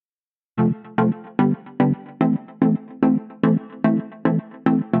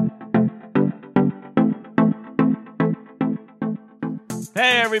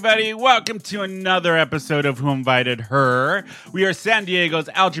Hey everybody, welcome to another episode of Who Invited Her. We are San Diego's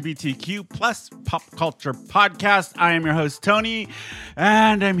LGBTQ plus pop culture podcast. I am your host, Tony,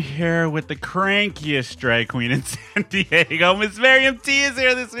 and I'm here with the crankiest drag queen in San Diego. Miss Miriam T is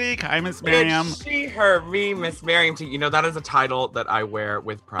here this week. Hi, Miss Miriam. It's she, her, me, Miss Miriam T. You know, that is a title that I wear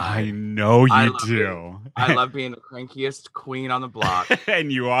with pride. I know you do. I love being the crankiest queen on the block.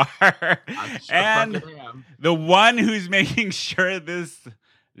 And you are. And the one who's making sure this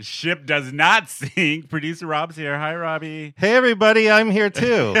ship does not sink. Producer Rob's here. Hi, Robbie. Hey, everybody. I'm here,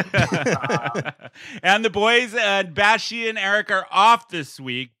 too. And the boys, Bashi and Eric, are off this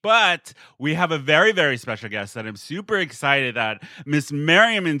week, but we have a very, very special guest that I'm super excited that Miss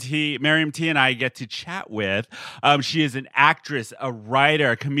Miriam T and I get to chat with. She is an actress, a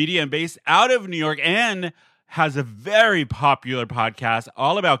writer, a comedian based out of New York, and has a very popular podcast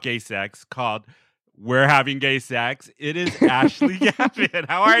all about gay sex called We're Having Gay Sex. It is Ashley Gavin.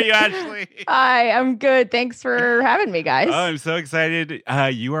 How are you, Ashley? Hi, I'm good. Thanks for having me, guys. Oh, I'm so excited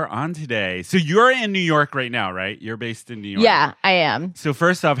you are on today. So you're in New York right now, right? You're based in New York. Yeah, I am. So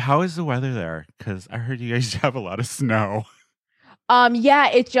first off, how is the weather there? Because I heard you guys have a lot of snow. Yeah,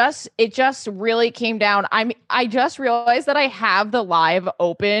 it just really came down. I just realized that I have the live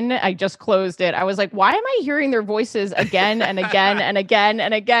open. I just closed it. I was like, why am I hearing their voices again and again and again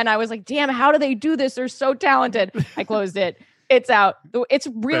and again? I was like, damn, how do they do this? They're so talented. I closed it. It's out. It's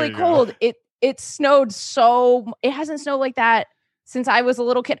really cold. Go. It snowed it hasn't snowed like that since I was a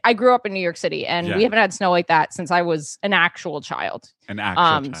little kid. I grew up in New York City, and we haven't had snow like that since I was an actual child.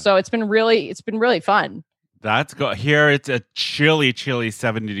 So it's been really fun. That's go here. It's a chilly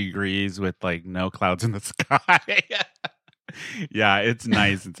 70 degrees with like no clouds in the sky. Yeah, it's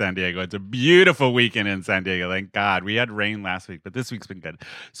nice in San Diego. It's a beautiful weekend in San Diego. Thank God. We had rain last week, but this week's been good.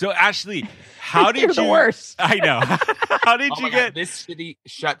 So, Ashley, how did You're the worst. I know. How did you get? This city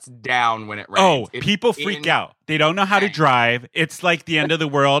shuts down when it rains. Oh, people freak out. They don't know how to drive. It's like the end of the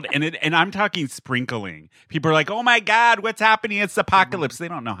world, and I'm talking sprinkling. People are like, "Oh my God, what's happening? It's apocalypse." They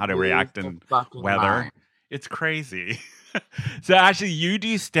don't know how to react in weather. It's crazy. So, Ashley, you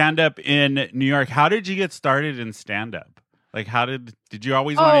do stand-up in New York. How did you get started in stand-up? Like, did you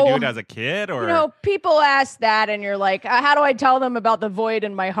always want to do it as a kid? Or people ask that, and you're like, how do I tell them about the void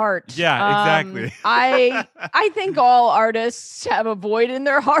in my heart? Yeah, exactly. I think all artists have a void in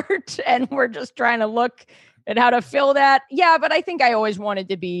their heart, and we're just trying to look at how to fill that. Yeah, but I think I always wanted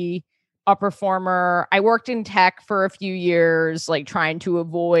to be a performer. I worked in tech for a few years, like trying to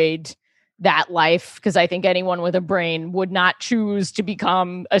avoid that life, because I think anyone with a brain would not choose to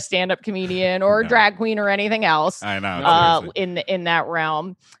become a stand-up comedian or a drag queen or anything else. I know. In that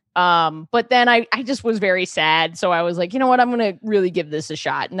realm. But then I just was very sad. So I was like, you know what? I'm going to really give this a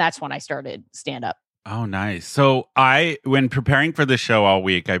shot. And that's when I started stand-up. Oh, nice. So when preparing for the show all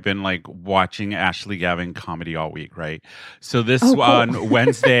week, I've been like watching Ashley Gavin comedy all week, right? So on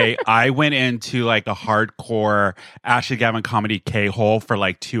Wednesday, I went into like a hardcore Ashley Gavin comedy K-hole for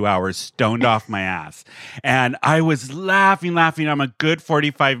like 2 hours, stoned off my ass. And I was laughing. I'm a good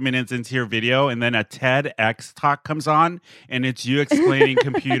 45 minutes into your video. And then a TEDx talk comes on, and it's you explaining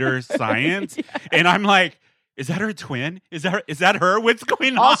computer science. Yeah. And I'm like, is that her twin? Is that her? What's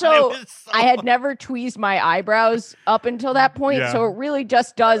going on? Also, I had never tweezed my eyebrows up until that point, so it really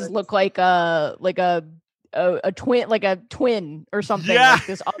just does look like a twin, like a twin or something. Yeah. Like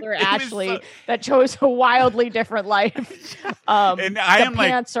this other Ashley that chose a wildly different life. And the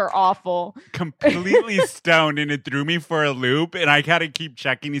pants are awful. Completely stoned, and it threw me for a loop. And I gotta keep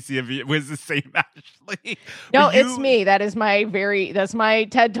checking to see if it was the same Ashley. No, it's me. That's my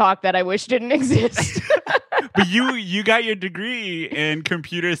TED Talk that I wish didn't exist. But you got your degree in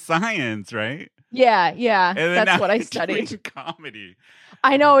computer science, right? Yeah. And that's what I studied. Comedy.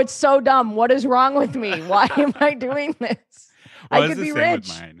 I know, it's so dumb. What is wrong with me? Why am I doing this? Well, I could be rich.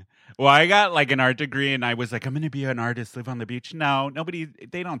 With mine. Well, I got like an art degree, and I was like, I'm going to be an artist, live on the beach. No,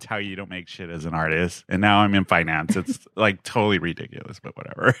 they don't tell you don't make shit as an artist. And now I'm in finance. It's like totally ridiculous, but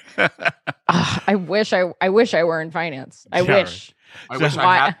whatever. I wish I were in finance. I wish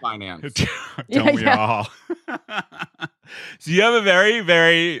I had finance. Don't we all? So you have a very,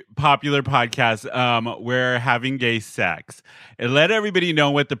 very popular podcast, We're Having Gay Sex. And let everybody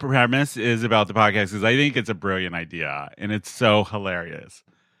know what the premise is about the podcast, because I think it's a brilliant idea, and it's so hilarious.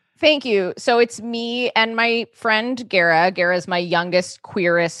 Thank you. So it's me and my friend Gara. Gara is my youngest,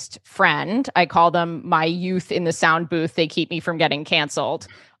 queerest friend. I call them my youth in the sound booth. They keep me from getting canceled.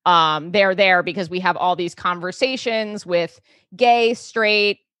 They're there because we have all these conversations with gay,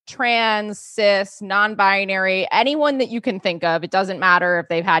 straight, trans, cis, non-binary, anyone that you can think of. It doesn't matter if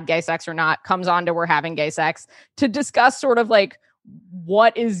they've had gay sex or not, comes on to We're Having Gay Sex to discuss sort of like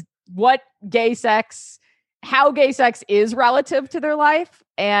what gay sex, how gay sex is relative to their life.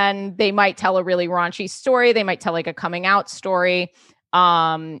 And they might tell a really raunchy story. They might tell like a coming out story.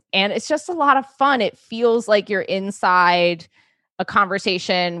 And it's just a lot of fun. It feels like you're inside a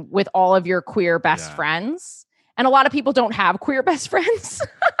conversation with all of your queer best friends. And a lot of people don't have queer best friends.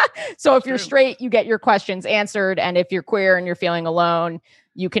 So if you're straight, you get your questions answered. And if you're queer and you're feeling alone,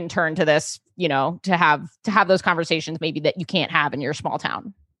 you can turn to this, to have those conversations maybe that you can't have in your small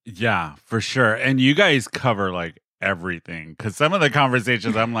town. Yeah, for sure. And you guys cover like everything. Because some of the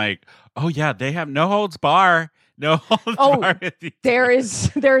conversations I'm like, oh yeah, they have no holds bar. No holds bar.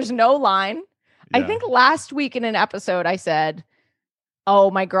 There's no line. Yeah. I think last week in an episode I said,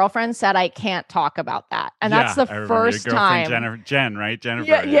 oh, my girlfriend said I can't talk about that. And that's the first time. Jennifer, right?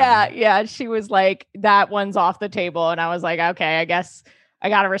 Jennifer. Yeah. She was like, that one's off the table. And I was like, okay, I guess I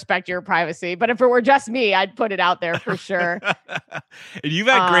got to respect your privacy. But if it were just me, I'd put it out there for sure. And you've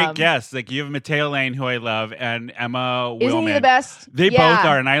had great guests. Like you have Mateo Lane, who I love, and Emma Willman. Isn't he the best? They both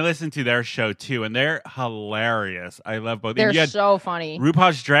are. And I listen to their show too. And they're hilarious. I love both. They're so funny.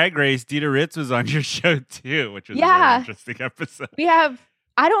 RuPaul's Drag Race, Dita Ritz was on your show too, which was a very interesting episode.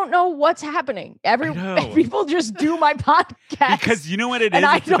 I don't know what's happening. People just do my podcast. Because you know what it is? And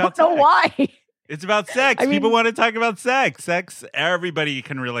I don't know why. It's about sex. People want to talk about sex. Sex, everybody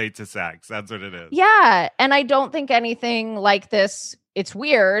can relate to sex. That's what it is. Yeah. And I don't think anything like this, it's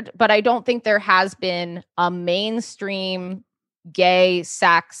weird, but I don't think there has been a mainstream gay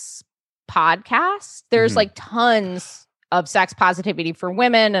sex podcast. There's like tons of sex positivity for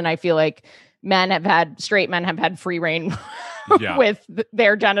women. And I feel like straight men have had free reign with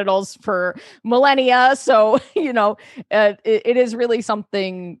their genitals for millennia. So, it is really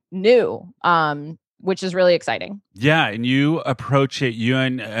something new, which is really exciting. Yeah. And you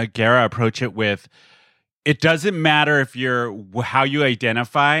and Gara approach it with, it doesn't matter how you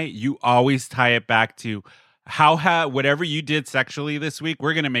identify, you always tie it back to whatever you did sexually this week,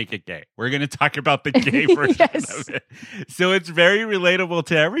 we're going to make it gay. We're going to talk about the gay version of it. So it's very relatable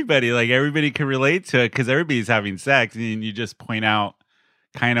to everybody. Like everybody can relate to it because everybody's having sex, and you just point out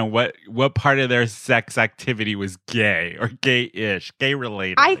kind of what part of their sex activity was gay or gay-ish,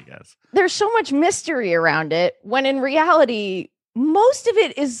 gay-related, I guess. There's so much mystery around it when in reality, most of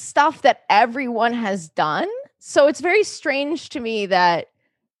it is stuff that everyone has done. So it's very strange to me that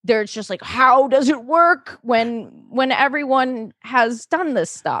there's just like, how does it work when everyone has done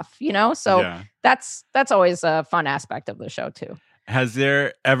this stuff, So that's always a fun aspect of the show too. Has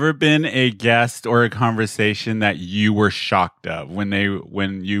there ever been a guest or a conversation that you were shocked of when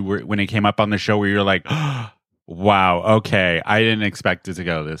it came up on the show where you're like, oh, wow, okay, I didn't expect it to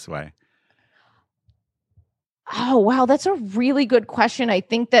go this way? Oh, wow, that's a really good question. I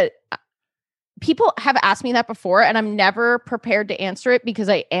think that people have asked me that before, and I'm never prepared to answer it because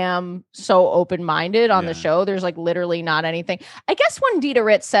I am so open-minded on the show. There's like literally not anything. I guess when Dita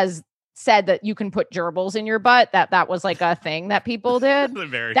Ritz said that you can put gerbils in your butt, that was like a thing that people did.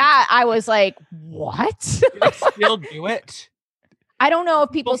 I was like, what? Do they still do it? I don't know if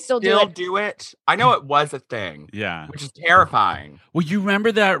people still do it. I know it was a thing. Yeah. Which is terrifying. Well, you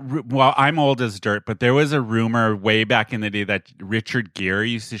remember that? Well, I'm old as dirt, but there was a rumor way back in the day that Richard Gere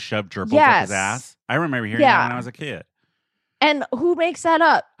used to shove gerbils up his ass. I remember hearing that when I was a kid. And who makes that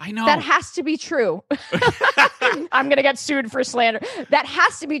up? I know. That has to be true. I'm going to get sued for slander. That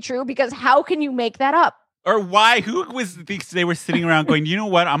has to be true because how can you make that up? Or why? They were sitting around going, you know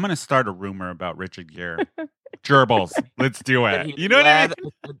what? I'm going to start a rumor about Richard Gere. Gerbils. Let's do it. You know what I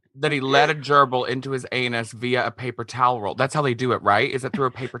mean? That he led a gerbil into his anus via a paper towel roll. That's how they do it, right? Is it through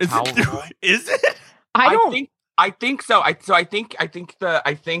a paper towel roll? Is it? I think so. I think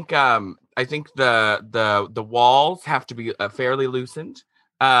the walls have to be fairly loosened.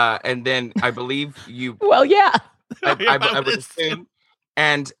 And then I believe you. Well, yeah. I would assume.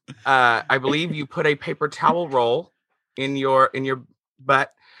 And I believe you put a paper towel roll in your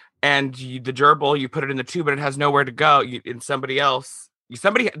butt, and the gerbil, you put it in the tube, but it has nowhere to go. The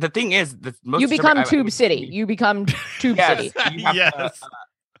thing is, you become Tube City. You become Tube City. Yes.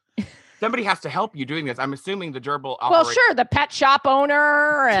 Somebody has to help you doing this. I'm assuming the gerbil. Well, sure, the pet shop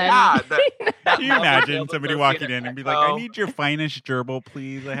owner. And... Can you imagine somebody walking in and be like, "I need your finest gerbil,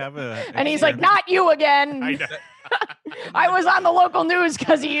 please. I have a." And he's like, "Not you again." I know. I was on the local news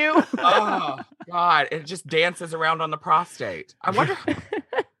because of you. Oh God! It just dances around on the prostate. I wonder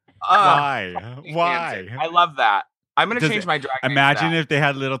why. I love that. I'm going to change my drag name. Imagine if they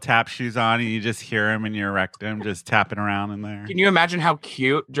had little tap shoes on and you just hear them in your rectum just tapping around in there. Can you imagine how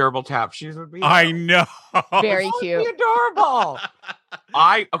cute gerbil tap shoes would be? I know. Very That would cute. be adorable.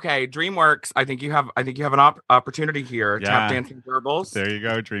 Okay, DreamWorks. I think you have an opportunity here. Yeah. Tap dancing gerbils. There you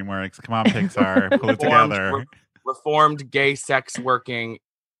go, DreamWorks. Come on, Pixar. Pull it together. Reformed gay sex working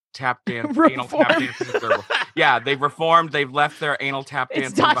tap dance anal tap dancing gerbil. Yeah, they've reformed. They've left their anal tap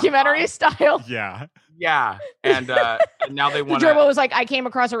dancing. It's documentary style. Yeah. Yeah, and now they The want. gerbil was like, I came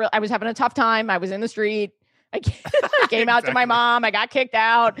across I was having a tough time. I was in the street. I came out to my mom. I got kicked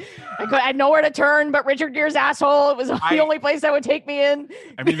out. I had nowhere to turn but Richard Gere's asshole. It was the only place that would take me in.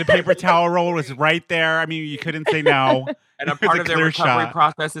 I mean, the paper towel roll was right there. I mean, you couldn't say no. And a part of their recovery shot.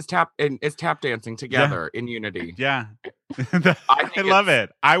 process is tap dancing together in unity. Yeah. I love it.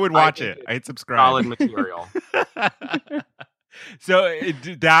 I would watch it. I'd subscribe. Solid material. So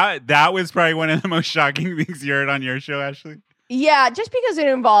that was probably one of the most shocking things you heard on your show, Ashley. Yeah, just because it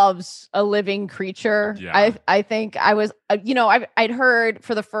involves a living creature. Yeah. I think I was, I'd heard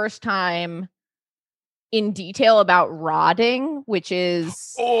for the first time in detail about rodding, which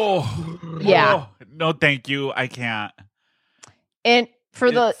is no, thank you. I can't. And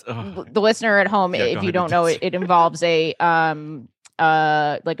for the listener at home, if you don't know, it involves a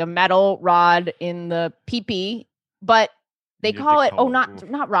like a metal rod in the pee-pee, but they call it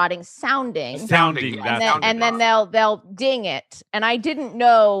not rotting, sounding. And then they'll ding it. And I didn't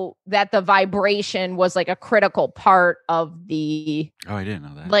know that the vibration was like a critical part of the. Oh, I didn't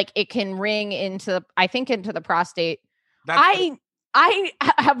know that. Like it can ring into the prostate. I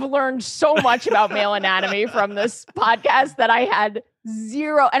have learned so much about male anatomy from this podcast that I had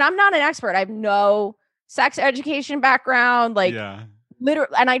zero, and I'm not an expert. I have no sex education background. Like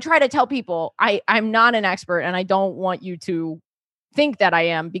literally, and I try to tell people I'm not an expert and I don't want you to think that I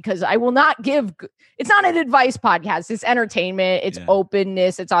am, because I will not give. It's not an advice podcast. It's entertainment. It's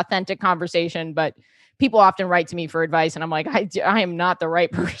openness. It's authentic conversation. But people often write to me for advice, and I'm like, I am not the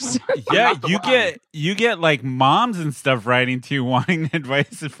right person. Yeah, you get like moms and stuff writing to you wanting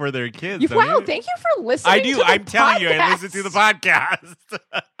advice for their kids. Wow, thank you for listening. I do. I'm telling you, I listen to the podcast.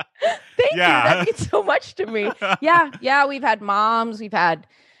 Thank you. That means so much to me. Yeah. We've had moms. We've had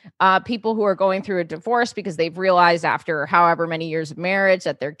people who are going through a divorce because they've realized after however many years of marriage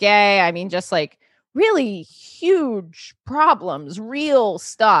that they're gay. I mean, just like really huge problems, real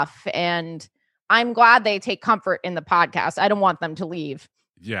stuff. And I'm glad they take comfort in the podcast. I don't want them to leave.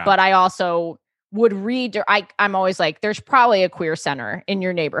 Yeah. But I also would read. I'm always like, there's probably a queer center in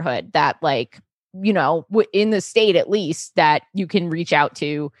your neighborhood that, like, you know, in the state at least, that you can reach out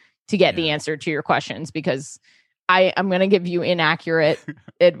to get the answer to your questions, because I'm going to give you inaccurate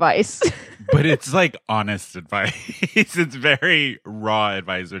advice. But it's like honest advice. It's very raw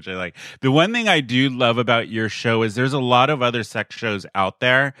advice, which I like. The one thing I do love about your show is there's a lot of other sex shows out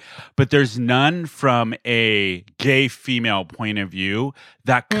there, but there's none from a gay female point of view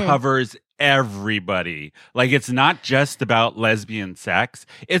that covers everybody. Like, it's not just about lesbian sex.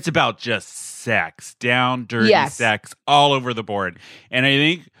 It's about just sex, down, dirty sex all over the board. And I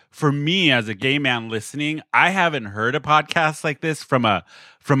think for me as a gay man listening, I haven't heard a podcast like this from a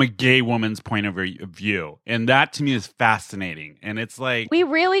gay woman's point of view. And that to me is fascinating. And it's like, we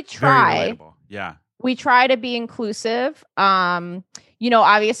really try. Very relatable. Yeah. We try to be inclusive. You know,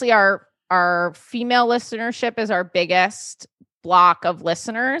 obviously our female listenership is our biggest block of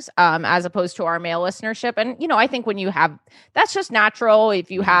listeners, as opposed to our male listenership. And, you know, I think when you have, that's just natural. If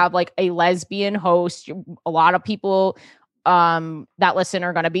you have like a lesbian host, a lot of people that listen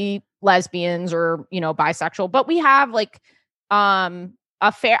are going to be lesbians or, you know, bisexual. But we have like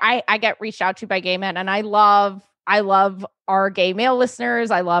a fair, I get reached out to by gay men, and I love our gay male listeners.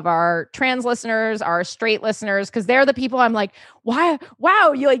 I love our trans listeners, our straight listeners, because they're the people I'm like,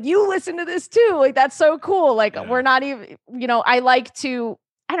 wow, you listen to this too. Like, that's so cool. Like, we're not even, you know, I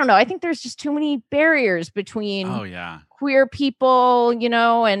don't know. I think there's just too many barriers between queer people, you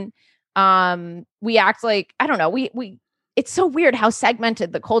know, and we act like, I don't know, we it's so weird how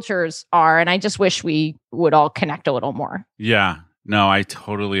segmented the cultures are. And I just wish we would all connect a little more. Yeah, no, I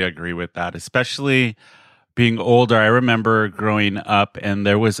totally agree with that, especially being older. I remember growing up and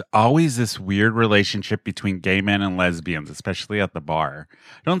there was always this weird relationship between gay men and lesbians, especially at the bar.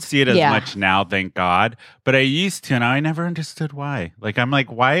 I don't see it as much now, thank God, but I used to, and I never understood why. Like, I'm like,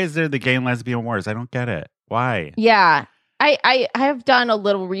 why is there the gay and lesbian wars? I don't get it. Why? Yeah. I have done a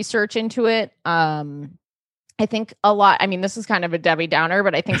little research into it. I think a lot, I mean, this is kind of a Debbie Downer,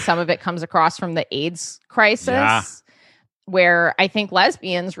 but I think some of it comes across from the AIDS crisis, where I think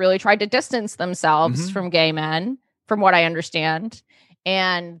lesbians really tried to distance themselves from gay men, from what I understand.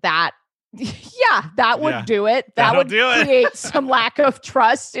 And that Yeah, that would do it. That That'll would do it. create some lack of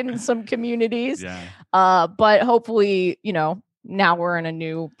trust in some communities. Yeah. But hopefully, now we're in a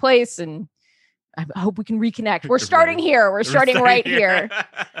new place and I hope we can reconnect. We're starting here. We're starting right here.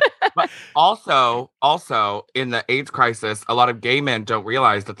 But also in the AIDS crisis, a lot of gay men don't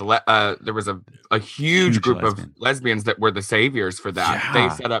realize that there was a huge group of lesbians that were the saviors for that. Yeah.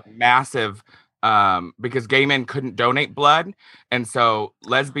 They set up massive because gay men couldn't donate blood, and so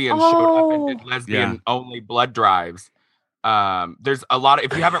lesbians showed up and did lesbian only blood drives. There's a lot of,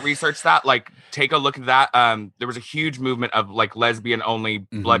 if you haven't researched that, like take a look at that. There was a huge movement of like lesbian only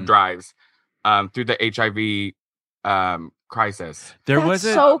blood drives through the HIV crisis. That's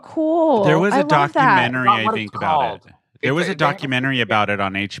so cool. There was a documentary, I I think, about it. There was a documentary about it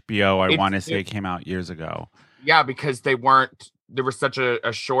on HBO. I want to say it came out years ago. Yeah, because there was such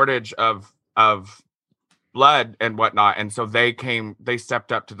a shortage of blood and whatnot, and so they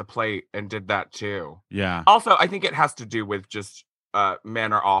stepped up to the plate and did that too. Yeah. Also, I think it has to do with just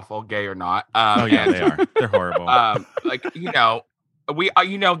men are awful, gay or not. They are. They're horrible. Like the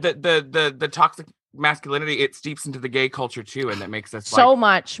toxic masculinity, it steeps into the gay culture too, and that makes us so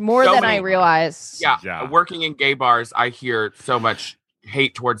much more than I realized. Yeah, working in gay bars, I hear so much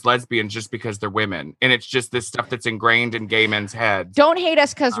hate towards lesbians just because they're women, and it's just this stuff that's ingrained in gay men's heads. Don't hate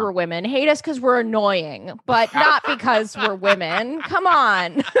us because we're women. Hate us because we're annoying, but not because we're women. Come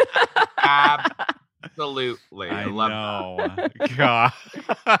on. Absolutely. I love that. God.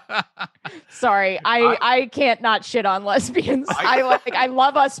 Sorry, I can't not shit on lesbians. I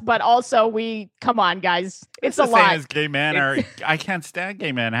love us, but also come on, guys. It's a lot. As gay men I can't stand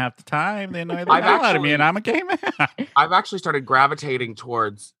gay men half the time. They annoy the hell out of me, and I'm a gay man. I've actually started gravitating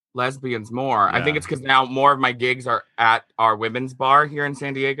towards lesbians more. Yeah. I think it's because now more of my gigs are at our women's bar here in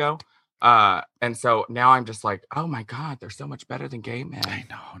San Diego. And so now I'm just like, oh my God, they're so much better than gay men. I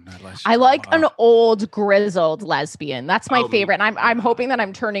know. I like an old grizzled lesbian. That's my favorite. And I'm hoping that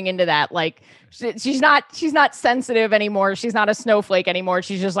I'm turning into that. Like she's not sensitive anymore. She's not a snowflake anymore.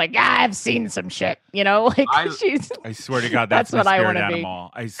 She's just like, I've seen some shit, like I swear to God, that's what I want to be.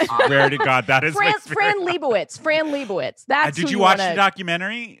 I swear to God, that is Fran Lebowitz. That's did you watch the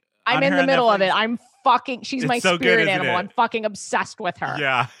documentary? I'm in the middle of it. She's my spirit animal. I'm fucking obsessed with her.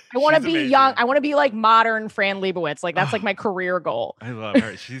 Yeah. I want to be amazing. Young. I want to be like modern Fran Lebowitz. Like that's like my career goal. I love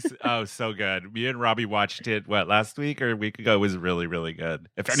her. She's so good. Me and Robbie watched it last week or a week ago. It was really, really good.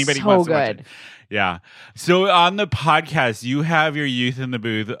 If anybody wants to watch it. Yeah. So on the podcast, you have your Youth in the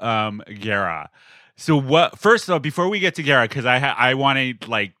Booth, Gara. So first of all, before we get to Gara, because I want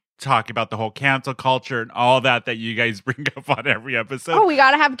to talk about the whole cancel culture and all that you guys bring up on every episode. Oh, we got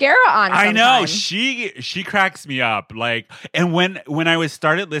to have Gara on sometime. I know. She cracks me up. And when I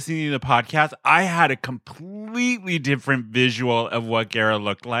started listening to the podcast, I had a completely different visual of what Gara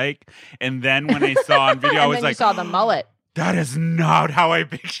looked like. And then when I saw on video, I was like, you saw the mullet. That is not how I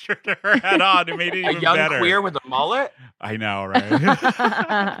pictured her at all. It made it even better. A young queer with a mullet? I know,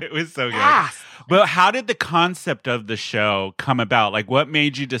 right? It was so good. But how did the concept of the show come about? Like, what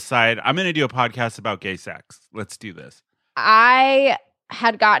made you decide, I'm going to do a podcast about gay sex? Let's do this. I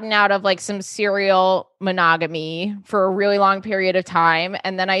had gotten out of some serial monogamy for a really long period of time.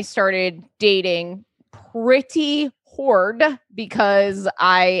 And then I started dating pretty hard because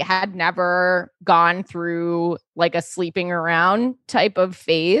I had never gone through a sleeping around type of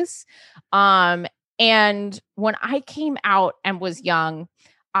phase. And when I came out and was young,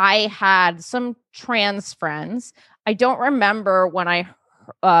 I had some trans friends. I don't remember when I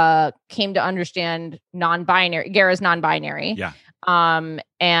came to understand non-binary. Gara's non-binary. Yeah.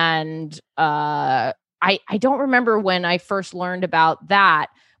 And I don't remember when I first learned about that.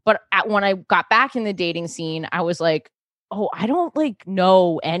 But when I got back in the dating scene, I was like, oh, I don't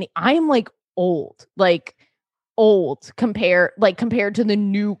know any. I am old compared to the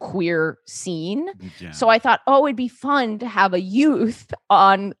new queer scene. Yeah. So I thought, it'd be fun to have a youth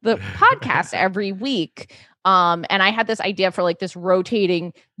on the podcast every week. And I had this idea for this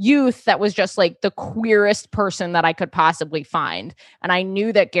rotating youth that was just the queerest person that I could possibly find. And I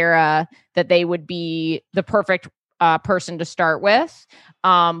knew that Gara, that they would be the perfect person to start with.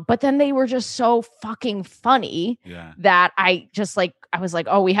 But then they were just so fucking funny that I just I was like,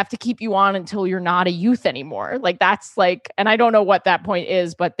 oh, we have to keep you on until you're not a youth anymore. That's and I don't know what that point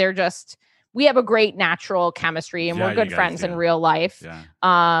is, but we have a great natural chemistry and we're good friends in real life.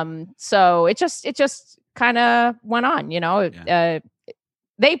 Yeah. So it just kind of went on,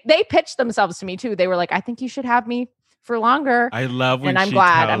 they pitched themselves to me too. They were like, I think you should have me for longer. I love when I'm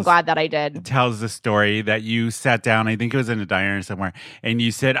glad that I did. Tells the story that you sat down, I think it was in a diner somewhere, and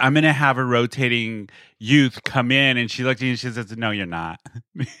you said, I'm going to have a rotating youth come in, and she looked at me and she says, "No, you're not."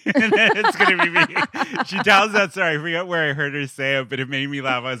 It's gonna be me. She tells that story. I forget where I heard her say it, but it made me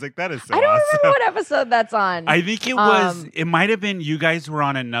laugh. I was like, "That is so I don't awesome." remember what episode that's on. I think it was. It might have been you guys were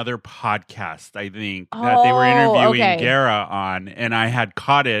on another podcast. I think that they were interviewing Gara on, and I had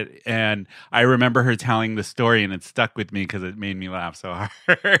caught it, and I remember her telling the story, and it stuck with me because it made me laugh so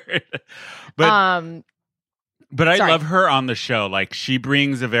hard. But I love her on the show. Like, she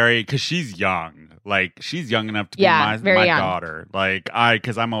brings because she's young. Like, she's young enough to be my daughter. Like,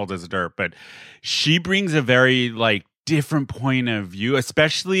 because I'm old as dirt, but she brings a very, like, different point of view,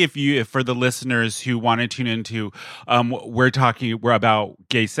 especially if for the listeners who want to tune into, we're about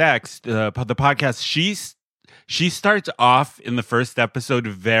gay sex, the podcast. She starts off in the first episode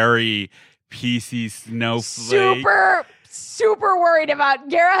very PC snowflake. Super worried about.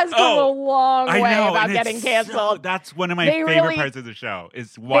 Gara has come a long way about getting canceled. That's one of my favorite parts of the show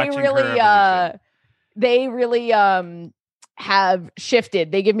is watching her. They really have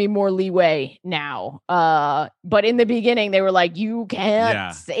shifted. They give me more leeway now. But in the beginning, they were like, "You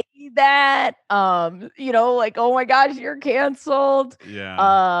can't say that." Like, "Oh my gosh, you're canceled."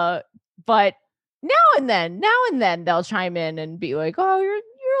 Yeah. But now and then they'll chime in and be like, "Oh, you're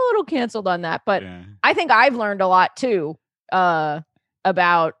a little canceled on that." But I think I've learned a lot too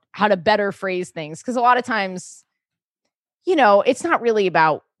about how to better phrase things, because a lot of times, it's not really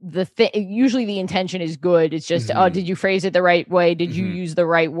about the thing. Usually the intention is good. It's just, did you phrase it the right way? Did you use the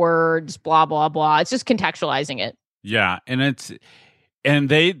right words? Blah blah blah. It's just contextualizing it. Yeah, and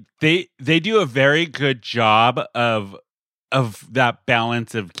they do a very good job of that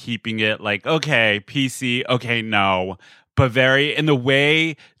balance of keeping it like, okay, PC, okay, no. But in the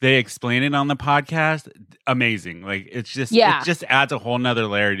way they explain it on the podcast, amazing. Like, it just adds a whole nother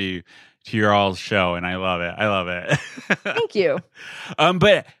layer to your all's show, and I love it. Thank you.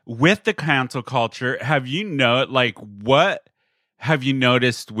 But with the cancel culture, what have you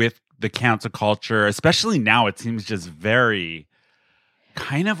noticed with the cancel culture, especially now? It seems just very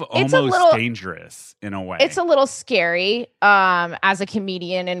kind of almost dangerous in a way. It's a little scary as a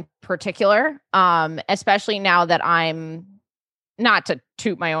comedian in particular, especially now that I'm, not to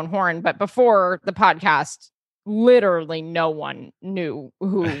toot my own horn, but before the podcast, literally no one knew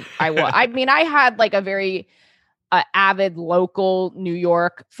who I was. I mean, I had like a very avid local New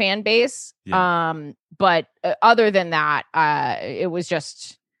York fan base. But other than that, it was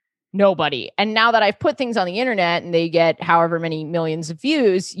just nobody. And now that I've put things on the internet and they get however many millions of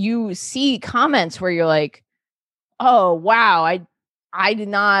views, you see comments where you're like, "Oh, wow, I did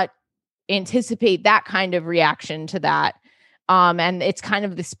not anticipate that kind of reaction to that." And it's kind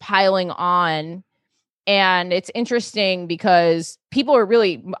of this piling on. And it's interesting because people are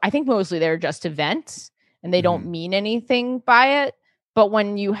really, I think mostly they're just to vent and they don't mean anything by it. But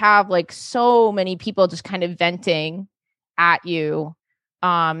when you have like so many people just kind of venting at you,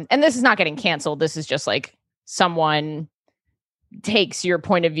 and this is not getting canceled. This is just like someone takes your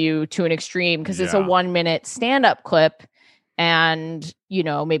point of view to an extreme because it's a 1 minute stand-up clip. And,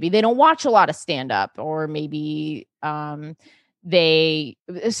 maybe they don't watch a lot of stand-up, or maybe something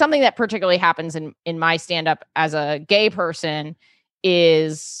that particularly happens in my stand-up as a gay person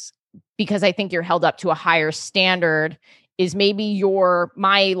is, because I think you're held up to a higher standard, is maybe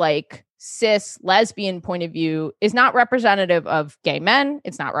my like cis lesbian point of view is not representative of gay men.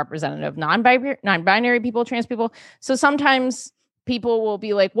 It's not representative of non-binary people, trans people. So sometimes people will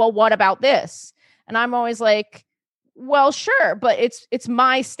be like, "Well, what about this?" And I'm always like, "Well, sure, but it's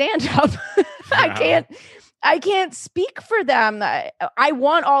my stand-up." I can't speak for them. I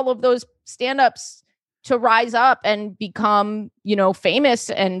want all of those stand-ups to rise up and become, famous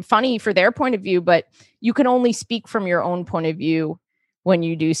and funny for their point of view, but you can only speak from your own point of view when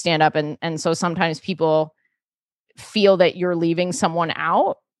you do stand-up. And so sometimes people feel that you're leaving someone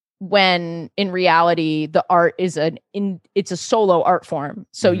out, when in reality, the art is it's a solo art form.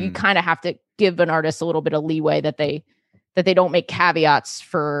 So you kind of have to give an artist a little bit of leeway that they don't make caveats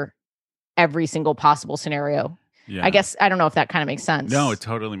for every single possible scenario. I guess, I don't know if that kind of makes sense. No, it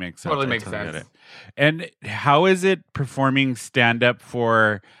totally makes sense. Totally makes sense. And how is it performing stand-up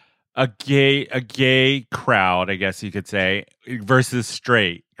for a gay crowd, I guess you could say, versus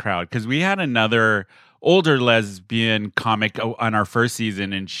straight crowd? Because we had another older lesbian comic on our first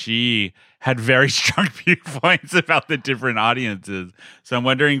season, and she had very strong viewpoints about the different audiences. So I'm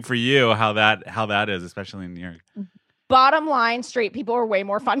wondering for you how that is, especially in New York. Bottom line, straight people are way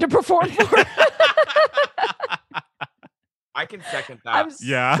more fun to perform for. I can second that. I'm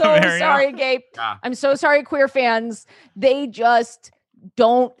so sorry, Gabe. Yeah. I'm so sorry, queer fans. They just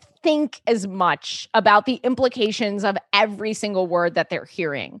don't think as much about the implications of every single word that they're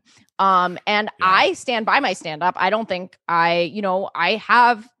hearing. I stand by my stand-up. I don't think I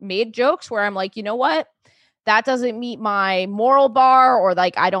have made jokes where I'm like, you know what? That doesn't meet my moral bar, or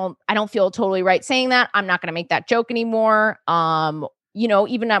like, I don't feel totally right saying that. I'm not going to make that joke anymore.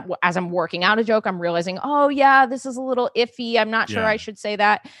 Even as I'm working out a joke, I'm realizing, oh yeah, this is a little iffy. I'm not sure I should say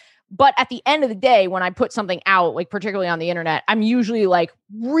that. But at the end of the day, when I put something out, like particularly on the internet, I'm usually like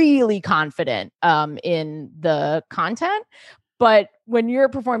really confident in the content. But when you're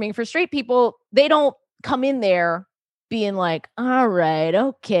performing for straight people, they don't come in there being like, all right,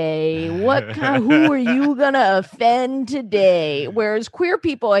 okay, who are you gonna offend today? Whereas queer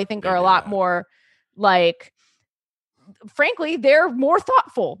people, I think, are a lot more like, frankly, they're more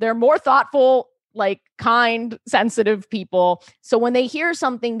thoughtful. They're more thoughtful, like kind, sensitive people. So when they hear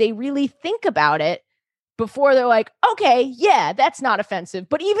something, they really think about it before they're like, okay, yeah, that's not offensive.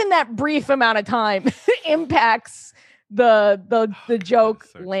 But even that brief amount of time impacts the joke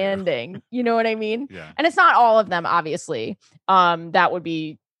landing. You know what I mean? Yeah. And it's not all of them, obviously. That would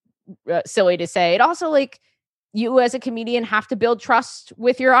be silly to say. It also, like, you as a comedian have to build trust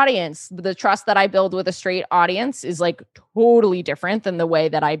with your audience. The trust that I build with a straight audience is like totally different than the way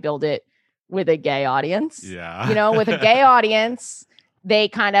that I build it with a gay audience. Yeah. With a gay audience, they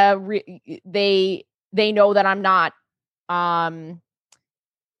kind of they know that I'm not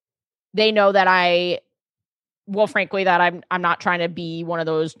they know that frankly, that I'm not trying to be one of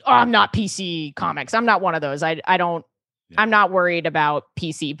those, I'm not PC comics. I'm not one of those. I'm not worried about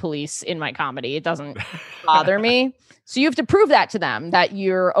PC police in my comedy. It doesn't bother me. So you have to prove that to them, that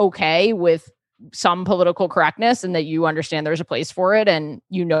you're okay with some political correctness and that you understand there's a place for it and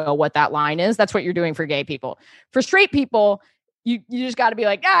you know what that line is. That's what you're doing for gay people. For straight people, you just got to be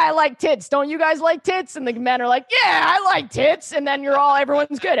like, I like tits. Don't you guys like tits? And the men are like, yeah, I like tits. And then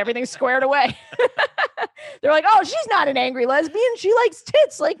everyone's good. Everything's squared away. They're like, oh, she's not an angry lesbian. She likes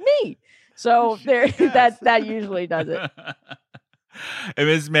tits like me. So that usually does it. And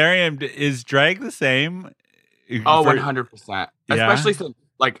Ms. Miriam, is drag the same? Oh, 100%.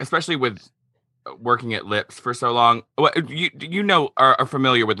 Especially with working at Lips for so long. Well, you are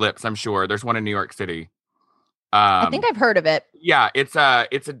familiar with Lips, I'm sure. There's one in New York City. I think I've heard of it. Yeah, it's a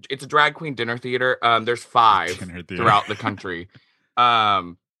drag queen dinner theater. There's 5 throughout the country.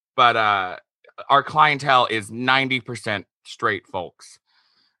 But our clientele is 90% straight folks.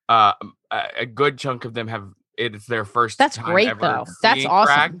 A good chunk of them it's their first That's time great, ever though. That's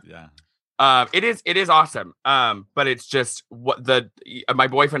awesome. drag. Yeah. It is awesome. But it's just what my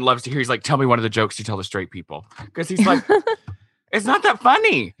boyfriend loves to hear. He's like, tell me one of the jokes you tell the straight people. Because he's like, it's not that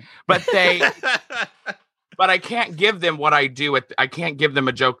funny. But but I can't give them what I do I can't give them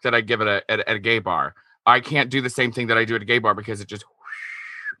a joke that I give at a gay bar. I can't do the same thing that I do at a gay bar because it just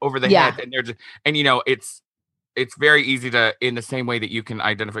over the head, and they're just, and it's very easy to, in the same way that you can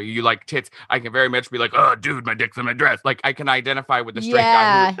identify, you like tits, I can very much be like, oh dude, my dick's in my dress. Like I can identify with the straight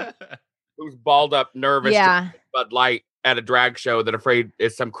guy who's balled up, nervous, to Bud Light at a drag show that afraid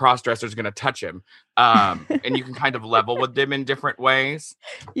is some cross-dresser is going to touch him. And you can kind of level with them in different ways.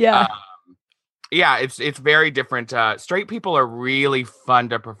 Yeah. It's very different. Straight people are really fun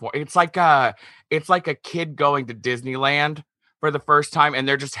to perform. It's like a kid going to Disneyland for the first time, and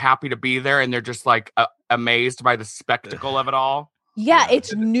they're just happy to be there, and they're just like amazed by the spectacle of it all. Yeah,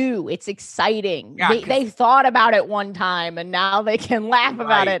 it's new. It's exciting. Yeah, they thought about it one time, and now they can laugh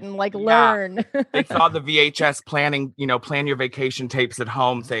about it and learn. They saw the VHS plan your vacation tapes at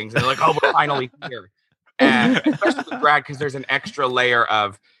home things, and they're like, oh, we're finally here. And especially with drag, because there's an extra layer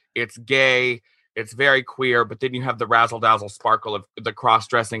of it's gay, it's very queer, but then you have the razzle-dazzle sparkle of the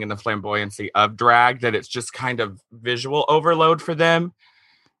cross-dressing and the flamboyancy of drag, that it's just kind of visual overload for them,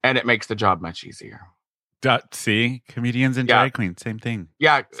 and it makes the job much easier. See, comedians and drag queens, same thing.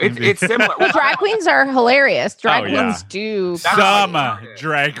 Yeah, it's similar. Well, drag queens are hilarious. Drag queens do. Some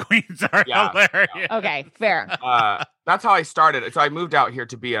drag queens are hilarious. Okay, fair. That's how I started. So I moved out here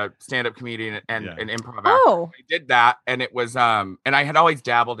to be a stand-up comedian and an improv actor. Oh. I did that, and it was and I had always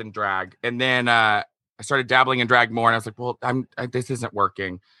dabbled in drag, and then I started dabbling in drag more, and I was like, well, this isn't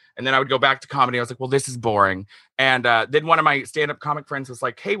working. And then I would go back to comedy. I was like, well, this is boring. And then one of my stand-up comic friends was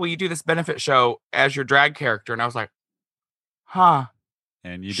like, hey, will you do this benefit show as your drag character? And I was like, huh.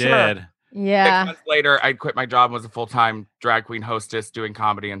 And you did. Yeah. 6 months later, I quit my job and was a full-time drag queen hostess doing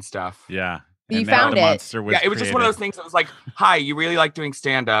comedy and stuff. Yeah. You found it. It was just one of those things that was like, hi, you really like doing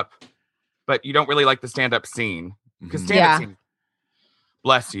stand-up, but you don't really like the stand-up scene. Because stand-up scene,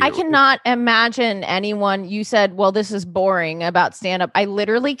 bless you. I cannot imagine anyone, you said, well, this is boring about stand-up. I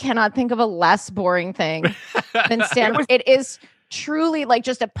literally cannot think of a less boring thing than stand-up. It is truly like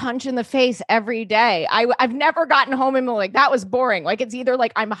just a punch in the face every day. I've never gotten home and been like, that was boring. Like it's either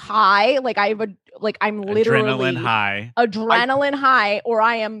like I'm high, like I'm literally adrenaline high, or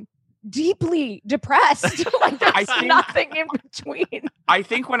I am deeply depressed. Like there's nothing in between. I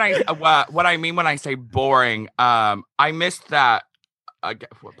think when I what I mean when I say boring, I missed that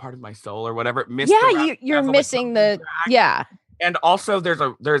what part of my soul or whatever. You're missing the yeah. And also there's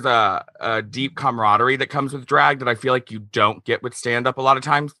a deep camaraderie that comes with drag that I feel like you don't get with stand-up a lot of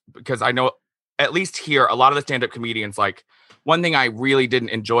times, because I know at least here a lot of the stand-up comedians, like one thing I really didn't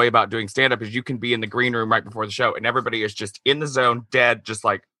enjoy about doing stand-up is you can be in the green room right before the show and everybody is just in the zone, dead, just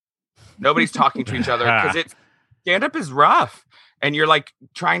like nobody's talking to each other, because stand-up is rough and you're like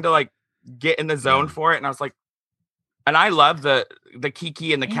trying to like get in the zone for it. And I was like, and I love the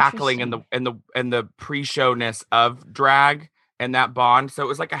kiki and the cackling and the pre-showness of drag and that bond. So it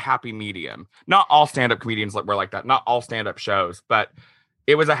was like a happy medium. Not all stand-up comedians were like that. Not all stand-up shows, but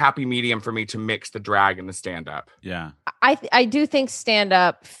it was a happy medium for me to mix the drag and the stand-up. Yeah. I do think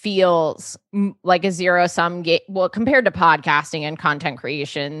stand-up feels like a zero-sum game. Well, compared to podcasting and content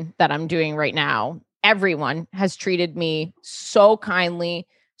creation that I'm doing right now, everyone has treated me so kindly,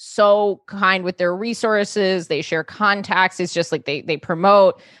 so kind with their resources. They share contacts. It's just like they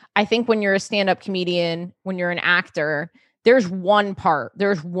promote. I think when you're a stand-up comedian, when you're an actor, there's one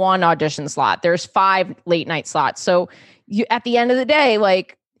audition slot. There's 5 late night slots. So you, at the end of the day,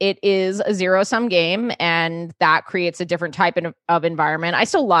 like it is a zero-sum game, and that creates a different type of environment. I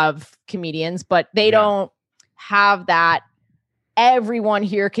still love comedians, but they don't have that everyone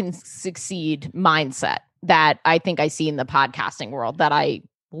here can succeed mindset that I think I see in the podcasting world that I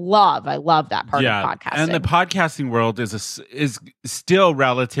love. I love that part of podcasting. And the podcasting world is still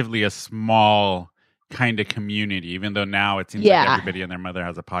relatively a small kind of community, even though now it seems like everybody and their mother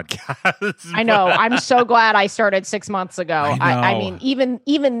has a podcast. I know. I'm so glad I started 6 months ago. I mean,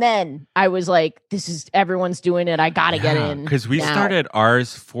 even then I was like, this is everyone's doing it. I gotta get in. Because we started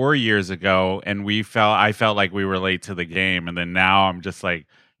ours 4 years ago and I felt like we were late to the game. And then now I'm just like,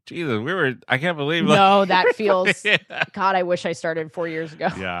 Jesus, I can't believe. No, that feels, God, I wish I started 4 years ago.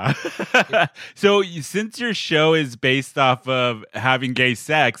 Yeah. So since your show is based off of having gay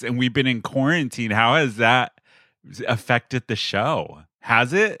sex and we've been in quarantine, how has that affected the show?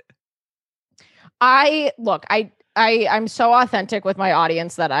 Has it? I'm so authentic with my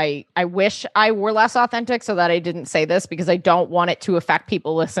audience that I wish I were less authentic so that I didn't say this, because I don't want it to affect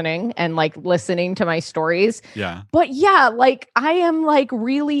people listening and like listening to my stories. Yeah. But yeah, like I am like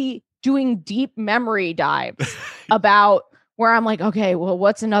really doing deep memory dives about where I'm like, okay, well,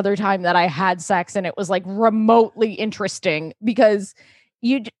 what's another time that I had sex and it was like remotely interesting? Because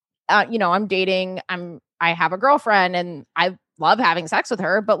I'm dating, I have a girlfriend and I love having sex with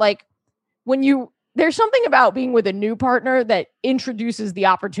her, but like there's something about being with a new partner that introduces the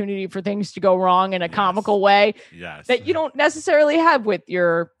opportunity for things to go wrong in a comical way that you don't necessarily have with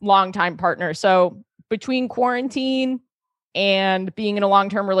your longtime partner. So between quarantine and being in a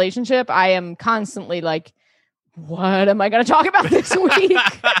long-term relationship, I am constantly like, what am I going to talk about this week?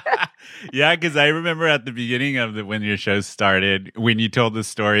 Yeah, because I remember at the beginning of when your show started, when you told the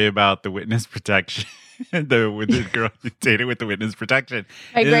story about the witness protection. With the girl you dated with the witness protection.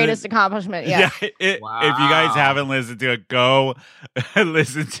 My greatest accomplishment, If you guys haven't listened to it, go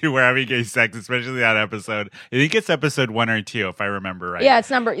listen to We're Having Gay Sex, especially that episode. I think it's episode 1 or 2, if I remember right. Yeah, it's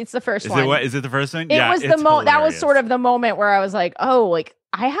the first one. Is it the first one? That was sort of the moment where I was like, oh, like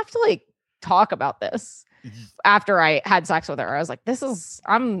I have to like talk about this after I had sex with her. I was like,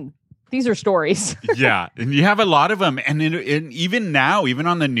 these are stories. Yeah. And you have a lot of them. And even now, even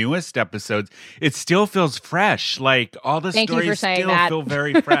on the newest episodes, it still feels fresh. Like all the stories still feel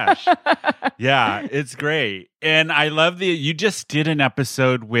very fresh. Yeah, it's great. And I love you just did an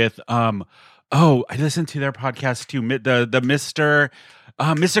episode with, I listened to their podcast too. The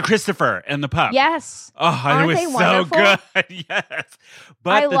Mr. Christopher and the pup. Yes. Oh, it was so good. Yes.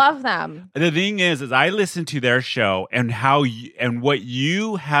 But I love them. The thing is I listened to their show, and and what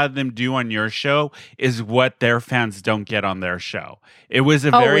you had them do on your show is what their fans don't get on their show. It was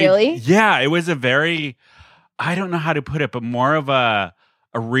really? Yeah, it was a very, I don't know how to put it, but more of a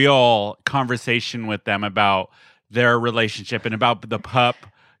real conversation with them about their relationship and about the pup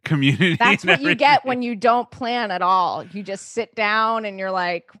community. That's what you get when you don't plan at all. You just sit down and you're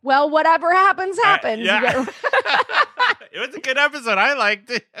like, well, whatever happens. Yeah. It was a good episode. I liked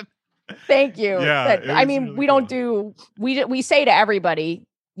it. Thank you. Yeah, I mean, really we say to everybody,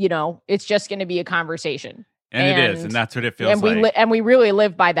 it's just going to be a conversation. And it is. And that's what it feels like. And we really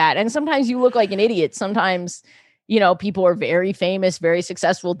live by that. And sometimes you look like an idiot. Sometimes, people are very famous, very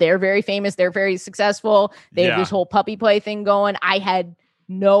successful. They're very famous. They're very successful. They have this whole puppy play thing going. I had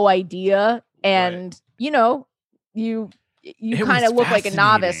no idea. And, you kind of look like a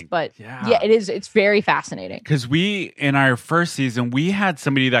novice, but it's very fascinating. Because in our first season, we had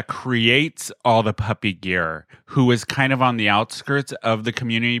somebody that creates all the puppy gear who was kind of on the outskirts of the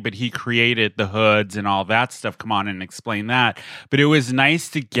community, but he created the hoods and all that stuff. Come on and explain that. But it was nice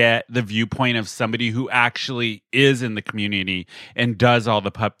to get the viewpoint of somebody who actually is in the community and does all the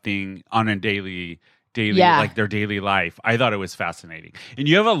pup thing on a daily like their daily life. I thought it was fascinating. And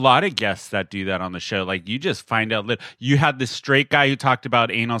you have a lot of guests that do that on the show. Like you just find out you had this straight guy who talked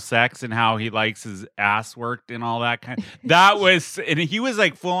about anal sex and how he likes his ass worked and all that kind. And he was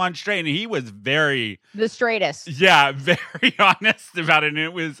like full on straight, and he was the straightest. Yeah, very honest about it. And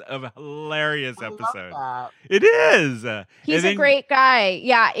it was a hilarious episode. It is. He's a great guy.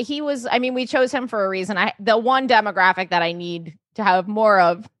 Yeah, he was. I mean, we chose him for a reason. The one demographic that I need to have more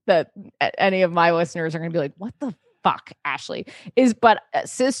of that any of my listeners are going to be like, what the fuck, Ashley? But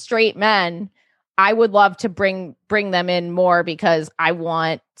cis straight men, I would love to bring them in more, because I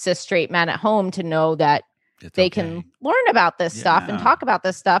want cis straight men at home to know that they can learn about this stuff and talk about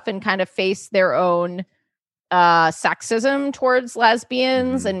this stuff and kind of face their own sexism towards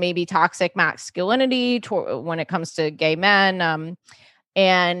lesbians and maybe toxic masculinity when it comes to gay men,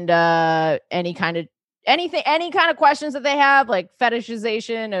 and any kind of questions that they have, like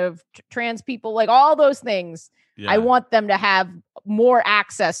fetishization of trans people, like all those things. I want them to have more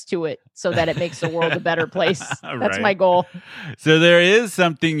access to it so that it makes the world a better place. That's my goal. So there is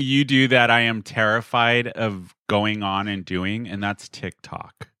something you do that I am terrified of going on and doing, and that's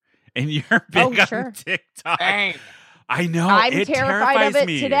TikTok. And you're big on TikTok. Dang. I know. I'm terrified of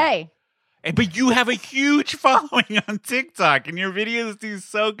it today. But you have a huge following on TikTok, and your videos do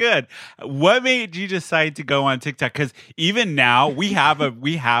so good. What made you decide to go on TikTok? Because even now, we have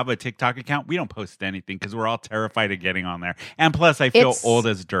a TikTok account. We don't post anything because we're all terrified of getting on there. And plus, I feel old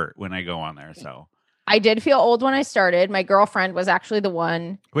as dirt when I go on there. So I did feel old when I started. My girlfriend was actually the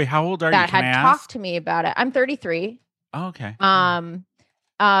one. Wait, how old are you? That had talked to me about it. I'm 33. Oh, okay.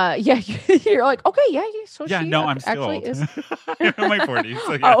 Yeah, you're like, okay, yeah. So yeah, she no, I'm still old. Is. I'm in my 40s.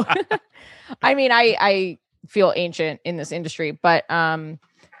 So yeah. Oh, I mean, I feel ancient in this industry, but I'm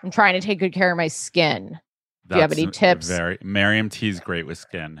trying to take good care of my skin. Do you have any tips? Miriam T's great with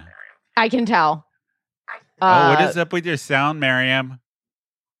skin. I can tell. What is up with your sound, Miriam?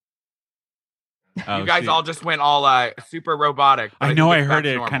 You guys all just went all super robotic. I know, I heard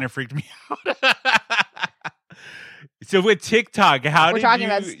it. It kind of freaked me out. So with TikTok, how did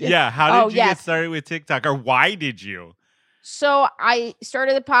you get started with TikTok, or why did you? So I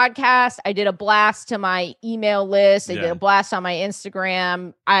started the podcast. I did a blast to my email list. I did a blast on my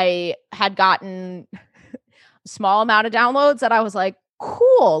Instagram. I had gotten a small amount of downloads that I was like,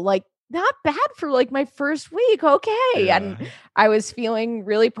 cool, like not bad for like my first week. Okay. Yeah. And I was feeling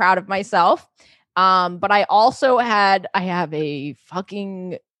really proud of myself. But I also I have a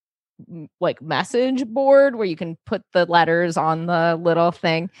fucking like message board where you can put the letters on the little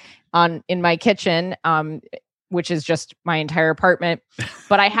thing in my kitchen, which is just my entire apartment.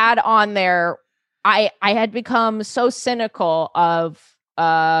 But I had on there, I had become so cynical of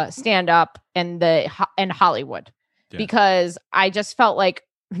stand up and Hollywood because I just felt like,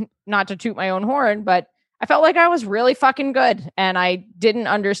 not to toot my own horn, but I felt like I was really fucking good, and I didn't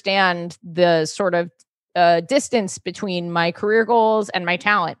understand the sort of distance between my career goals and my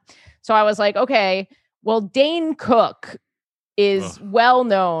talent. So I was like, okay, well, Dane Cook is well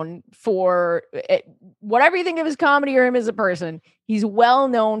known for whatever you think of his comedy or him as a person. He's well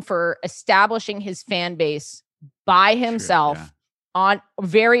known for establishing his fan base by himself.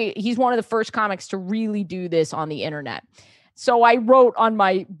 He's one of the first comics to really do this on the internet. So I wrote on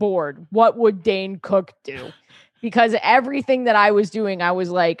my board, what would Dane Cook do? Because everything that I was doing, I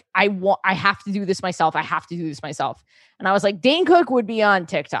was like, I have to do this myself. I have to do this myself. And I was like, Dane Cook would be on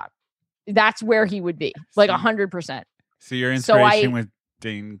TikTok. That's where he would be, like 100%. So your inspiration was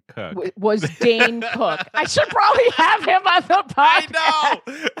Dane Cook. Was Dane Cook. I should probably have him on the podcast.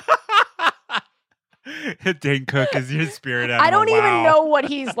 I know. Dane Cook is your spirit animal. I don't even know what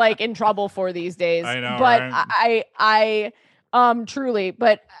he's like in trouble for these days. I know, but right? I truly.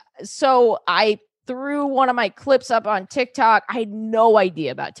 But so I threw one of my clips up on TikTok. I had no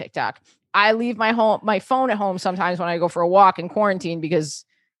idea about TikTok. I leave my phone at home sometimes when I go for a walk in quarantine because,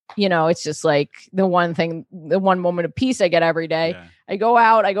 you know, it's just like the one moment of peace I get every day. Yeah. I go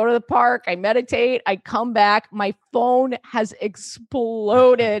out, I go to the park, I meditate, I come back. My phone has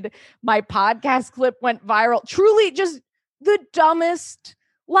exploded. My podcast clip went viral. Truly just the dumbest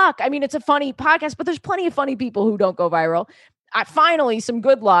luck. I mean, it's a funny podcast, but there's plenty of funny people who don't go viral. Finally, some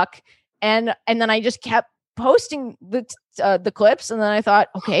good luck. And then I just kept posting the clips. And then I thought,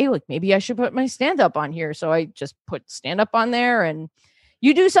 okay, like maybe I should put my stand-up on here. So I just put stand-up on there, and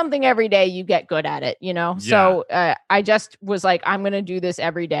you do something every day, you get good at it, you know? Yeah. So I just was like, I'm going to do this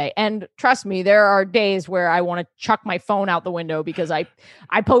every day. And trust me, there are days where I want to chuck my phone out the window because I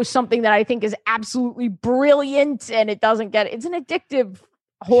post something that I think is absolutely brilliant and it's an addictive,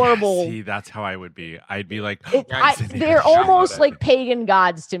 horrible. Yeah, see, that's how I would be. I'd be like, they're almost like pagan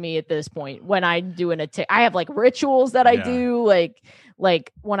gods to me at this point when I do I have like rituals that I do, like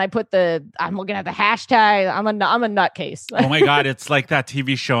when I put I'm looking at the hashtag, I'm a nutcase. Oh my God. It's like that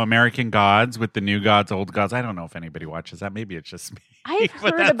TV show, American Gods, with the new gods, old gods. I don't know if anybody watches that. Maybe it's just me. I've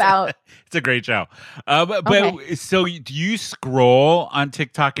heard about. It's a great show. But so do you scroll on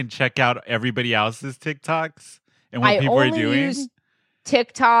TikTok and check out everybody else's TikToks and what people are doing? Use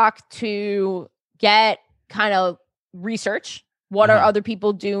TikTok to get kind of research. What are other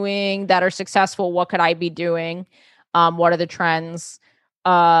people doing that are successful? What could I be doing? What are the trends?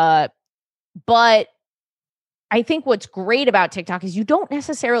 But I think what's great about TikTok is you don't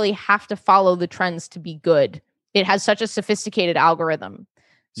necessarily have to follow the trends to be good. It has such a sophisticated algorithm.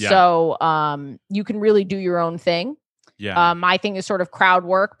 Yeah. So you can really do your own thing. Yeah. My thing is sort of crowd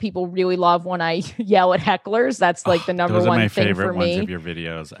work. People really love when I yell at hecklers. That's like the number one thing for me. Those are my favorite ones of your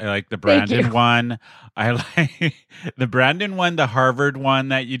videos. I like the Brandon one. I like the Brandon one, the Harvard one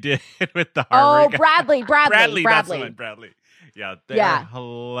that you did with the Harvard. Oh, Bradley. That's the one, Bradley. Yeah, they're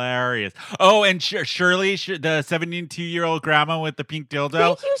hilarious. Oh, and Shirley, the 72-year-old grandma with the pink dildo.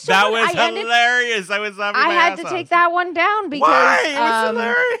 Thank you so much. That was hilarious. I was laughing. I had to take that one down because why? It was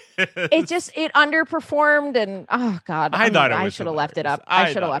hilarious. It underperformed, and oh God, I should have left it up.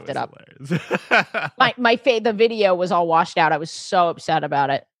 I should have left it up. The video was all washed out. I was so upset about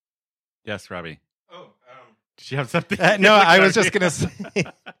it. Yes, Robbie. Did you have something? No, I was just going to say,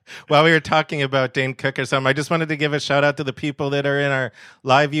 while we were talking about Dane Cook or something, I just wanted to give a shout out to the people that are in our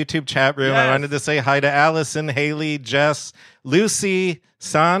live YouTube chat room. Yes. I wanted to say hi to Allison, Haley, Jess, Lucy,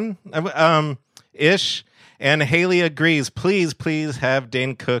 San, Ish, and Haley agrees. Please have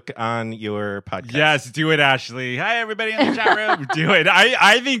Dane Cook on your podcast. Yes, do it, Ashley. Hi, everybody in the chat room. Do it.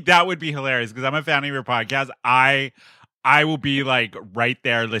 I think that would be hilarious because I'm a fan of your podcast. I will be like right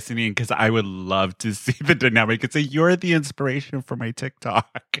there listening because I would love to see the dynamic and say, you're the inspiration for my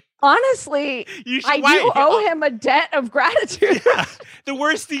TikTok. Honestly, I do owe him a debt of gratitude. Yeah. The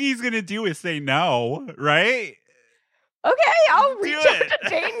worst thing he's going to do is say no, right? Okay, I'll reach out to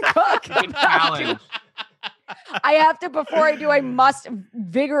Dane Cook. Good challenge. I have to, before I do, I must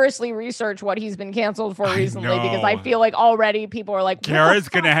vigorously research what he's been canceled for recently because I feel like already people are like, Gara's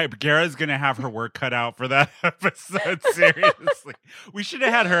gonna have her work cut out for that episode. Seriously, we should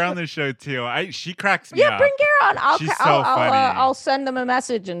have had her on the show too. She cracks me up. Yeah, bring Gara on. She's so funny. I'll send them a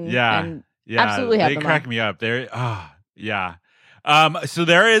message and absolutely have them. They crack me up. They're yeah. So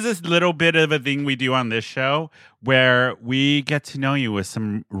there is this little bit of a thing we do on this show where we get to know you with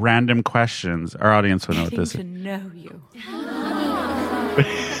some random questions. Our audience will know what this is. Getting to know you.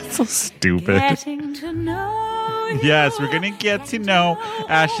 So stupid. Getting to know you. Yes, we're going to get to know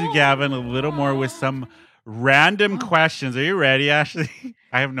Ashley Gavin a little more with some random questions. Are you ready, Ashley?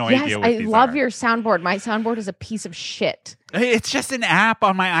 I have no idea what these are. I love your soundboard. My soundboard is a piece of shit. It's just an app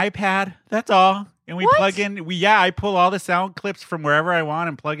on my iPad. That's all. And we plug in, I pull all the sound clips from wherever I want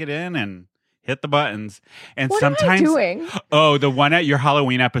and plug it in and hit the buttons. And what sometimes, am I doing? Oh, the one at your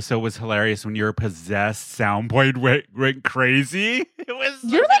Halloween episode was hilarious when your possessed soundboard went crazy.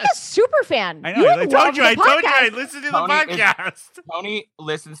 You're like a super fan. I know. I told you I'd listen to the podcast. Tony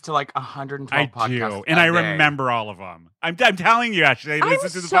listens to like 112 podcasts. I do, and I remember all of them. I'm telling you, actually, I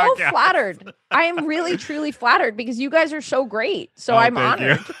listen to the podcast. I'm so flattered. I am really, truly flattered because you guys are so great. So I'm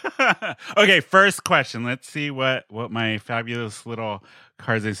honored. Okay, first question. Let's see what my fabulous little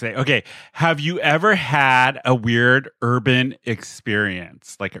cards they say. Okay, have you ever had a weird urban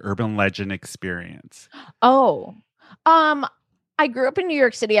experience, like an urban legend experience? Oh, I grew up in New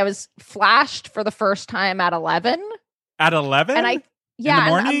York City. I was flashed for the first time at 11. At 11? And in the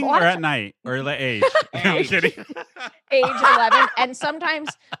morning or at night or the age? I'm kidding. Age 11. And sometimes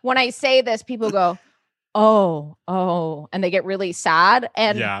when I say this, people go, oh, and they get really sad.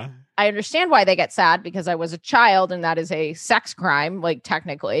 And I understand why they get sad because I was a child and that is a sex crime, like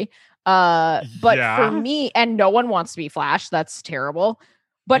technically. But for me, and no one wants to be flashed. That's terrible.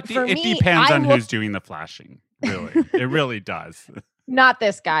 But for me, it depends on who's doing the flashing. Really, it really does. Not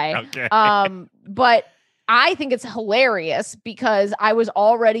this guy. Okay. But I think it's hilarious because I was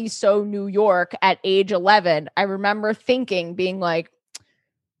already so New York at age 11. I remember being like,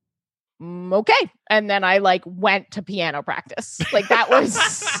 okay. And then I like went to piano practice. Like that was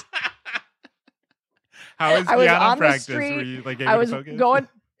How was I was piano on the practice? street. Were you like I able was to focus? going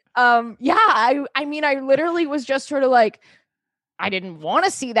I mean I literally was just sort of like I didn't want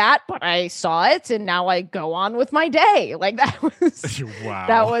to see that, but I saw it and now I go on with my day. Like that was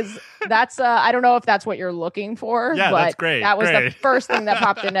Wow. that's I don't know if that's what you're looking for. Yeah, but that's great. That was the Great. first thing that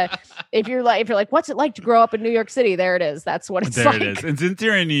popped into if you're like, what's it like to grow up in New York City? There it is. That's what it's There like. it is. And since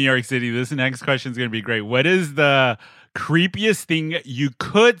you're in New York City, this next question is going to be great. What is the creepiest thing you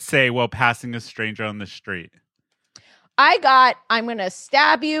could say while passing a stranger on the street? I'm gonna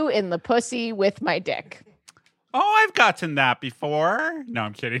stab you in the pussy with my dick. Oh, I've gotten that before. No,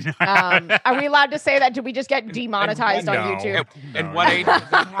 I'm kidding. Are we allowed to say that? Did we just get demonetized on No. YouTube? And what age did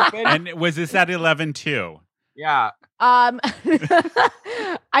that happen? And was this at 11 too? Yeah. I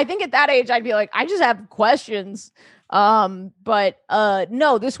think at that age I'd be like, I just have questions. But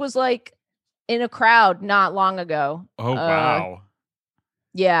no, this was like in a crowd not long ago. Oh, wow.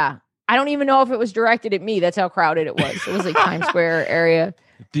 Yeah. I don't even know if it was directed at me. That's how crowded it was. It was like Times Square area.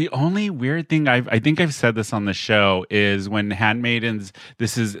 The only weird thing I think I've said this on the show is when Handmaidens.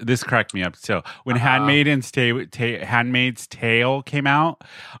 This cracked me up. So when Handmaid's Tale came out,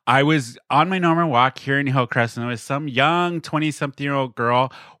 I was on my normal walk here in Hillcrest, and there was some young 20-something-year-old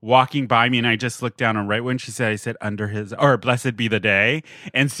girl walking by me, and I just looked down, and right when she said, I said, "Under his," or "Blessed be the day,"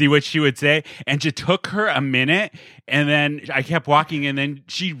 and see what she would say. And it took her a minute, and then I kept walking, and then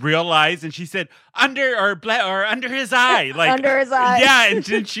she realized, and she said, "Under under his eye," like Under his eye. Yeah, and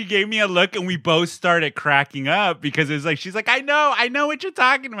then she gave me a look, and we both started cracking up because it was like she's like, I know what you're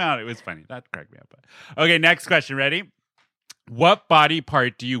talking about. It was funny. That cracked me up. Okay, next question. Ready? What body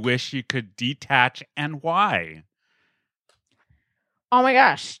part do you wish you could detach, and why? Oh my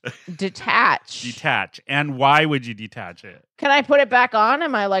gosh. Detach. Detach, and why would you detach it? Can I put it back on?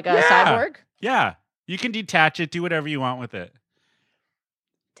 Am I like a cyborg? Yeah, you can detach it. Do whatever you want with it.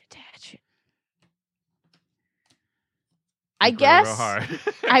 Detach it. I Look real guess hard.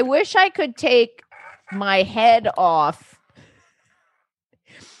 I wish I could take my head off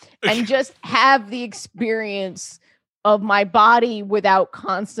and just have the experience of my body without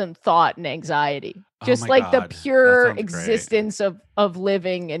constant thought and anxiety. Oh Just my like the God. pure That sounds great. existence of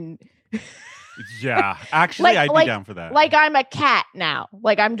living and Yeah, actually, I'd be like- down for that. like I'm a cat now.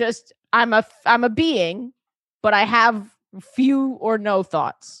 Like I'm a being, but I have few or no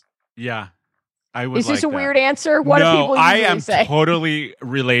thoughts. Yeah, I would. Is this like a that. weird answer? What do No, people I usually am say? totally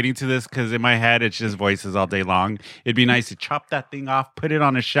relating to this because in my head it's just voices all day long. It'd be nice to chop that thing off, put it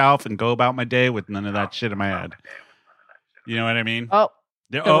on a shelf, and go about my day with none of that shit in my head. You know what I mean? Oh,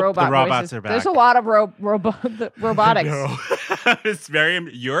 the robot robots voices. are back. There's a lot of robotics. No. Miss Miriam,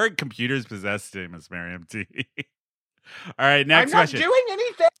 your computer's possessed today, Miss Miriam T. All right, next I'm not question. doing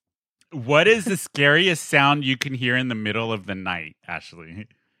anything. What is the scariest sound you can hear in the middle of the night, Ashley?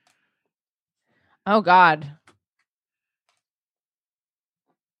 Oh God.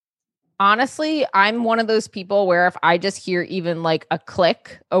 Honestly, I'm one of those people where if I just hear even like a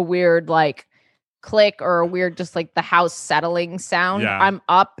click, a weird like click or a weird just like the house settling sound, Yeah. I'm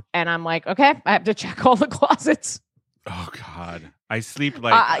up and I'm like, okay, I have to check all the closets. Oh God, I sleep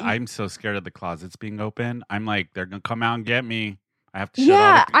like I'm so scared of the closets being open. I'm like, they're gonna come out and get me. I have to shut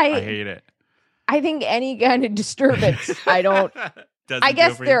Yeah, all I hate it. I think any kind of disturbance, I don't. Doesn't I do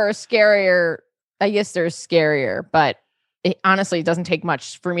guess it for you? there are scarier. I guess there's scarier, but honestly, it doesn't take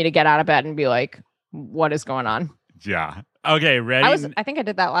much for me to get out of bed and be like, "What is going on?" Yeah. Okay, ready? I think I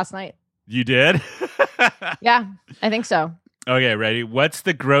did that last night. You did? Yeah, I think so. Okay, ready? What's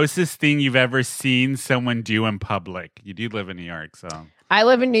the grossest thing you've ever seen someone do in public? You do live in New York, so. I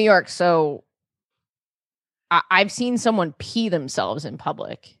live in New York, so I've seen someone pee themselves in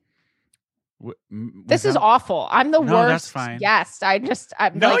public. This is awful. I'm the No, worst that's fine. guest. I'm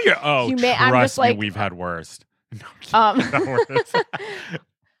No, like, you're. I'm Trust just like me, we've had worse. No, we've had worse.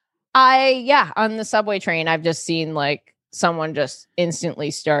 On the subway train, I've just seen like someone just instantly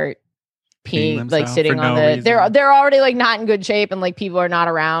start peeing, like themselves sitting for on no the. reason? They're already like not in good shape, and like people are not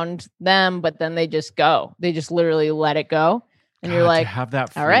around them, but then they just go. They just literally let it go, and you're God, to like, have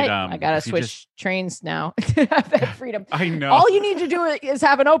that all freedom. right, I gotta if you switch just- trains now to have that freedom. I know. All you need to do is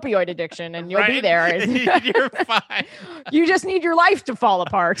have an opioid addiction, and you'll be Right? there. You're fine. You just need your life to fall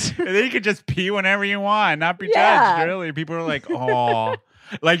apart. And then you could just pee whenever you want, not be Yeah. judged. Really, people are like, "Oh."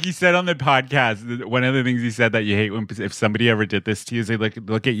 Like you said on the podcast, one of the things you said that you hate when if somebody ever did this to you is they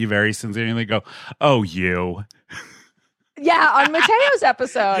look at you very sincerely and they go, "Oh, you." Yeah, on Mateo's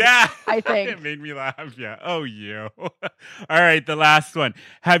episode. Yeah, I think. it made me laugh. Yeah. Oh, you. All right, the last one.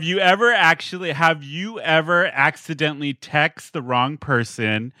 Have you ever accidentally text the wrong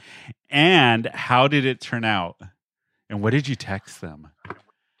person, and how did it turn out? And what did you text them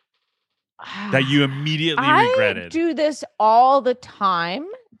that you immediately regretted? I do this all the time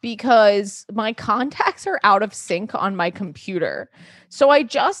because my contacts are out of sync on my computer. So I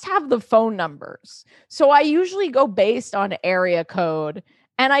just have the phone numbers. So I usually go based on area code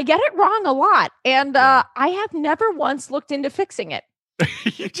and I get it wrong a lot. And I have never once looked into fixing it.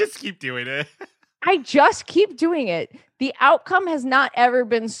 You just keep doing it. I just keep doing it. The outcome has not ever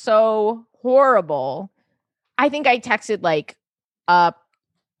been so horrible. I think I texted like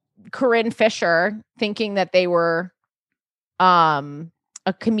Corinne Fisher thinking that they were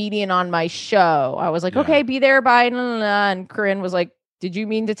a comedian on my show. I was like, okay, be there by and Corinne was like, did you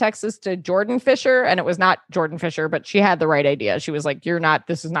mean to text this to Jordan Fisher? And it was not Jordan Fisher, but she had the right idea. She was like,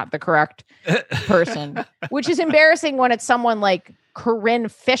 this is not the correct person, which is embarrassing when it's someone like Corinne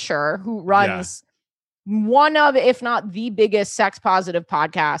Fisher who runs one of, if not the biggest sex positive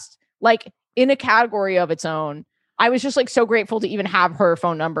podcast, like in a category of its own. I was just like so grateful to even have her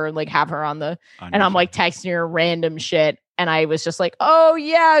phone number and like have her on and I'm like texting her random shit. And I was just like, oh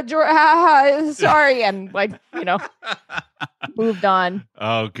yeah, sorry. And like, moved on.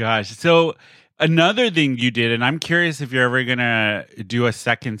 Oh gosh. So another thing you did, and I'm curious if you're ever going to do a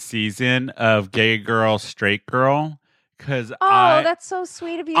second season of Gay Girl, Straight Girl. That's so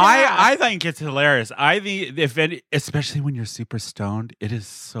sweet of you. I think it's hilarious. I think especially when you're super stoned, it is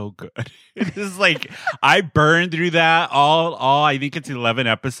so good. It is like I burned through that all. I think it's 11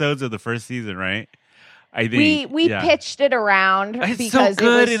 episodes of the first season, right? I think we pitched it around it's because so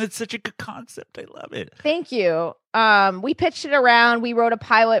good and it's such a good concept. I love it. Thank you. We pitched it around. We wrote a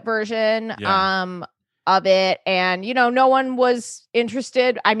pilot version. Of it, and no one was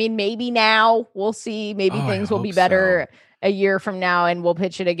interested. I mean, maybe now we'll see. Maybe things will be better a year from now, and we'll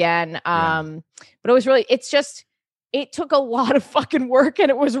pitch it again. But it was really, it took a lot of fucking work, and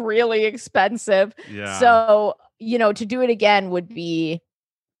it was really expensive. Yeah. So to do it again would be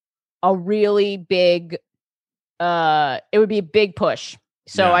a really big. It would be a big push.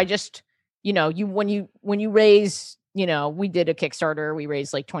 So I just, when you raise. We did a Kickstarter. We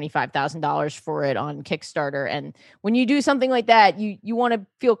raised like $25,000 for it on Kickstarter. And when you do something like that, you want to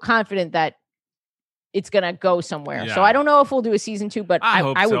feel confident that it's going to go somewhere. Yeah. So I don't know if we'll do a season 2, but I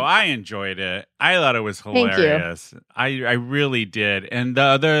hope so. Would... I enjoyed it. I thought it was hilarious. I really did. And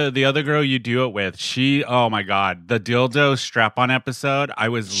the other girl you do it with, oh my God, the dildo strap-on episode, I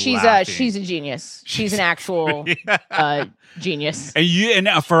was laughing. She's a genius. She's an actual genius. And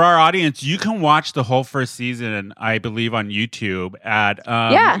for our audience, you can watch the whole first season, I believe, on YouTube at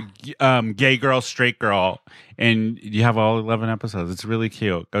Gay Girl, Straight Girl. And you have all 11 episodes. It's really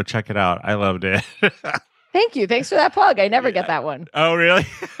cute. Go check it out. I loved it. Thank you. Thanks for that plug. I never get that one. Oh, really?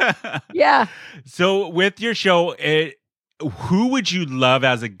 Yeah. So with your show, who would you love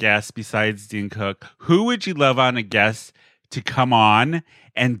as a guest besides Dean Cook? Who would you love on a guest to come on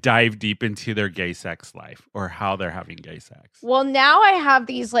and dive deep into their gay sex life or how they're having gay sex? Well, now I have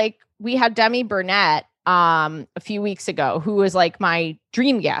these, we had Demi Burnett a few weeks ago, who was like my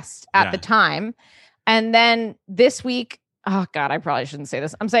dream guest at the time. And then this week, oh God, I probably shouldn't say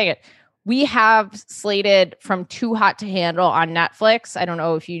this. I'm saying it. We have slated from Too Hot to Handle on Netflix. I don't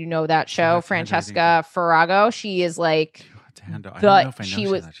know if you know that show, Francesca Farrago. She is like Too Hot to Handle. I don't know if I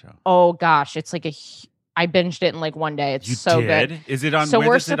know that show. Oh gosh, it's like I binged it in like one day. It's so good. Is it on? So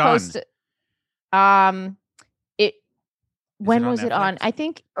we're supposed to. When was it on? I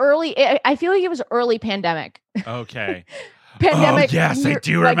think early. I feel like it was early pandemic. Okay. Pandemic. Oh, yes, I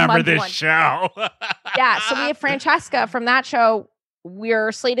do remember this show. Yeah, so we have Francesca from that show.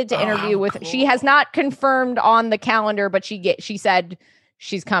 We're slated to interview with. Cool. She has not confirmed on the calendar, but she said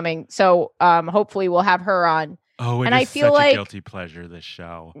she's coming. So hopefully we'll have her on. Oh, and I feel like a guilty pleasure. This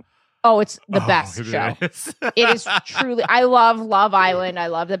show. Oh, it's the best show. It is truly. I love Love Island. I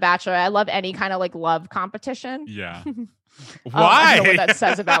love The Bachelor. I love any kind of like love competition. Yeah. Why? I don't know what that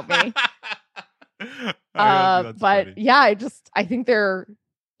says about me. But funny. Yeah, I think they're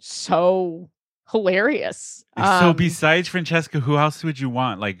so hilarious. So besides Francesca, who else would you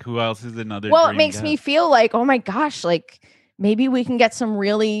want? Like, who else is another? Well, it makes me feel like, oh my gosh, like maybe we can get some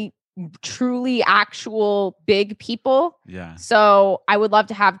really truly actual big people. Yeah. So I would love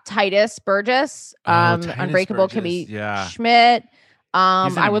to have Titus Burgess, Unbreakable Kimmy Schmidt. He's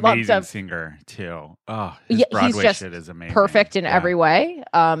an I would love to singer too. Oh, his Broadway he's just shit is amazing. Perfect in every way.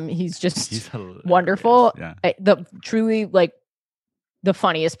 He's wonderful. Yeah. The truly like the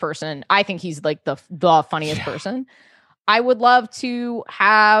funniest person. I think he's like the funniest person. I would love to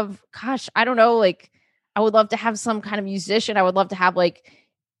have, gosh, I don't know, like, I would love to have some kind of musician. I would love to have, like,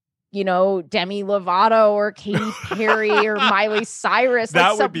 you know, Demi Lovato or Katy Perry or Miley Cyrus.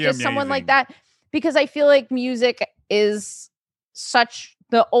 That Like would be just someone like amazing. that. Because I feel like music is such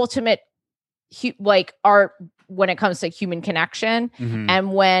the ultimate, like, art when it comes to human connection. Mhm.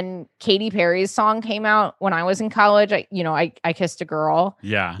 And when Katy Perry's song came out when I was in college, I Kissed a Girl.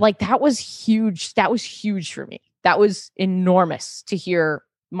 Yeah. Like, that was huge. That was huge for me. That was enormous to hear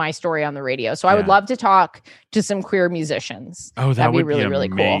my story on the radio. So I would Yeah. love to talk to some queer musicians. Oh, that That'd would be really, be really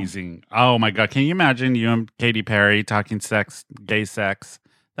cool. amazing. Oh my God. Can you imagine you and Katy Perry talking sex, gay sex?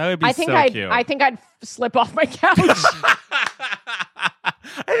 That would be I think so I'd cute. I think I'd slip off my couch.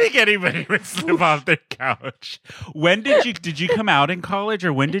 I think anybody would slip off their couch. When did you come out in college,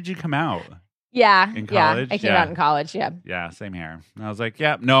 or when did you come out? Yeah. In Yeah. college? I came Yeah. out in college. Yeah. Yeah, same here. And I was like,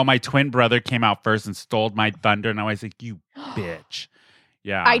 yeah, no, my twin brother came out first and stole my thunder, and I was like, you bitch.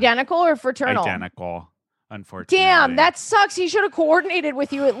 Yeah. Identical or fraternal? Identical. Unfortunately. Damn, that sucks. He should have coordinated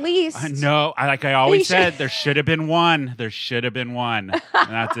with you at least. I know. I always should- said, there should have been one. There should have been one. And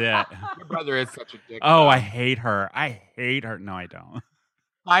that's it. Your brother is such a dick. Oh, though. I hate her. I hate her. No, I don't.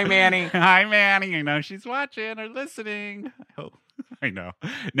 Hi, Manny. Hi, Manny. I know she's watching or listening. I hope. I know.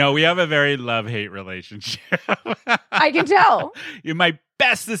 No, we have a very love-hate relationship. I can tell. You're my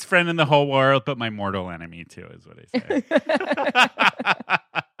bestest friend in the whole world, but my mortal enemy too, is what I say.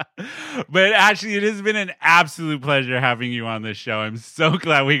 But actually, it has been an absolute pleasure having you on this show. I'm so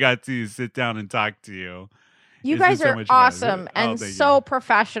glad we got to sit down and talk to you. You This guys is so are much fun. awesome Oh, and thank so you.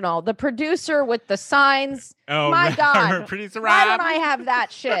 professional. The producer with the signs. Oh My God. our producer Why Rob. don't I have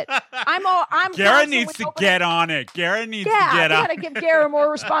that shit? I'm Gara constant needs with to nobody- get on it. Gara needs Yeah, to I get on gotta give Gara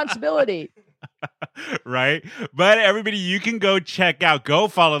more responsibility. right? But everybody, you can go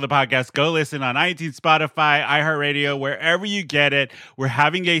follow the podcast, go listen on iTunes, Spotify, iHeartRadio, wherever you get it. We're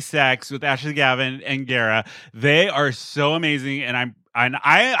having gay sex with Ashley Gavin and Gara. They are so amazing, and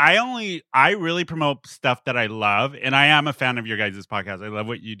I really promote stuff that I love, and I am a fan of your guys' podcast. I love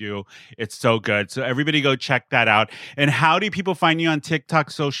what you do. It's so good. So everybody go check that out. And how do people find you on TikTok,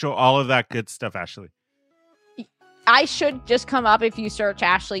 social, all of that good stuff, Ashley? I should just come up if you search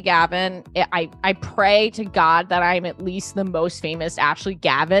Ashley Gavin. I pray to God that I'm at least the most famous Ashley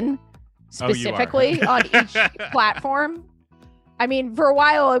Gavin, specifically on each platform. I mean, for a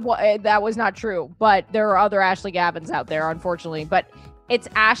while that was not true, but there are other Ashley Gavins out there, unfortunately. But it's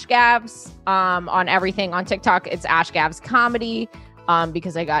Ash Gavs on everything. On TikTok, it's Ash Gavs Comedy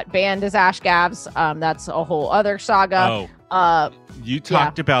because I got banned as Ash Gavs. That's a whole other saga. You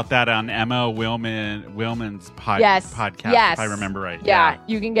talked about that on Emma Willman's podcast, Yes. if I remember right. Yeah,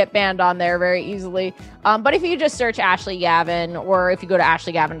 you can get banned on there very easily. But if you just search Ashley Gavin, or if you go to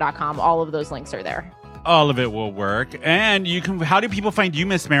ashleygavin.com, all of those links are there. All of it will work. And you can. How do people find you,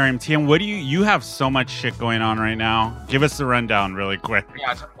 Miss Miriam T? And what do you have so much shit going on right now? Give us the rundown really quick.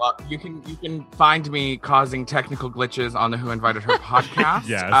 Yeah, well, you can find me causing technical glitches on the Who Invited Her podcast.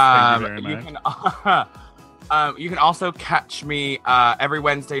 Yes, thank you very much. You can also catch me every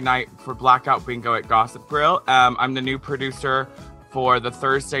Wednesday night for Blackout Bingo at Gossip Grill. I'm the new producer for the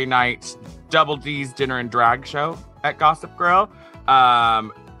Thursday night Double D's Dinner and Drag show at Gossip Grill.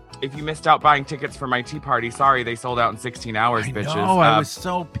 If you missed out buying tickets for my tea party, sorry, they sold out in 16 hours, bitches. I was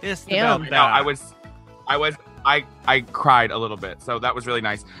so pissed about that. No, I cried a little bit, so that was really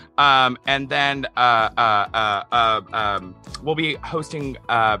nice. And then we'll be hosting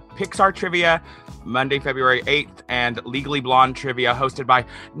Pixar trivia Monday, February 8th, and Legally Blonde trivia hosted by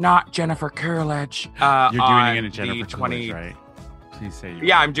not Jennifer Coolidge. You're doing on it in a Jennifer the Coolidge, right? Please say you.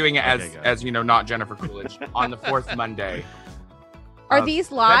 Yeah, I'm doing it Okay, good. as you know, not Jennifer Coolidge on the fourth Monday. Are of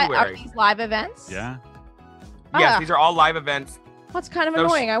these live? Are February. these live events? Yeah. Yes, Ah. these are all live events. That's kind of Those-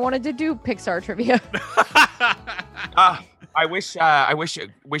 annoying. I wanted to do Pixar trivia. I wish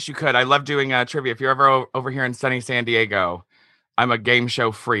you could. I love doing trivia. If you're ever over here in sunny San Diego, I'm a game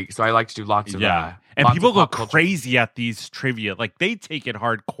show freak, so I like to do lots of Yeah. And lots people of go pop culture. crazy at these trivia. Like they take it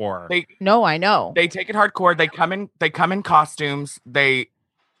hardcore. No, I know. They take it hardcore. They come in costumes.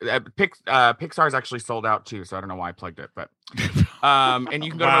 Pixar's actually sold out too, so I don't know why I plugged it, but and you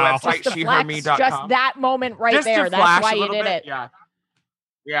can go to Wow. my website Just to flex, sheherme.com. just that moment right Just to there. That's flash why a you little did bit. it. Yeah.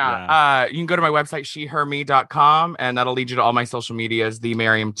 Yeah. You can go to my website sheherme.com, and that'll lead you to all my social medias. The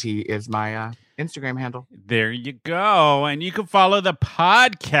Miriam T is my Instagram handle. There you go. And you can follow the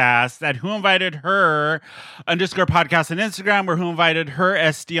podcast at Who Invited Her _podcast on Instagram, or Who Invited Her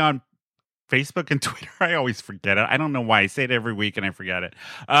SD on Facebook and Twitter. I always forget it. I don't know why. I say it every week and I forget it.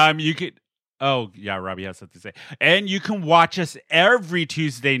 You could Oh, yeah, Robbie has something to say. And you can watch us every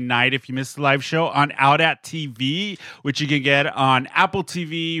Tuesday night if you missed the live show on Out at TV, which you can get on Apple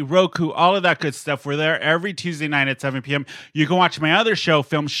TV, Roku, all of that good stuff. We're there every Tuesday night at 7 p.m. You can watch my other show,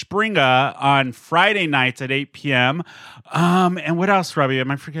 Film Springa, on Friday nights at 8 p.m. And what else, Robbie?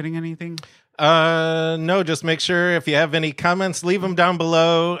 Am I forgetting anything? No, just make sure if you have any comments, leave them down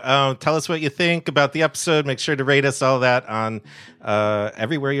below. Tell us what you think about the episode. Make sure to rate us, all that on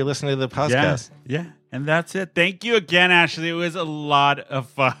everywhere you listen to the podcast. Yeah. And that's it. Thank you again, Ashley. It was a lot of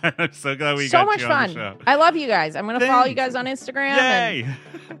fun. I'm so glad we so got much you on fun. the show. I love you guys. I'm going to follow you guys on Instagram. Yay.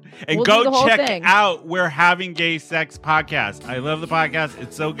 And we'll do the go whole check thing. out We're Having Gay Sex podcast. I love the podcast.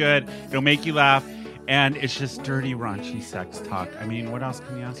 It's so good. It'll make you laugh. And it's just dirty, raunchy sex talk. I mean, what else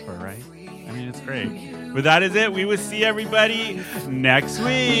can you ask for, right? I mean, it's great. But that is it. We will see everybody next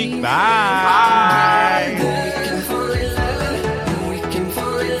week. Bye.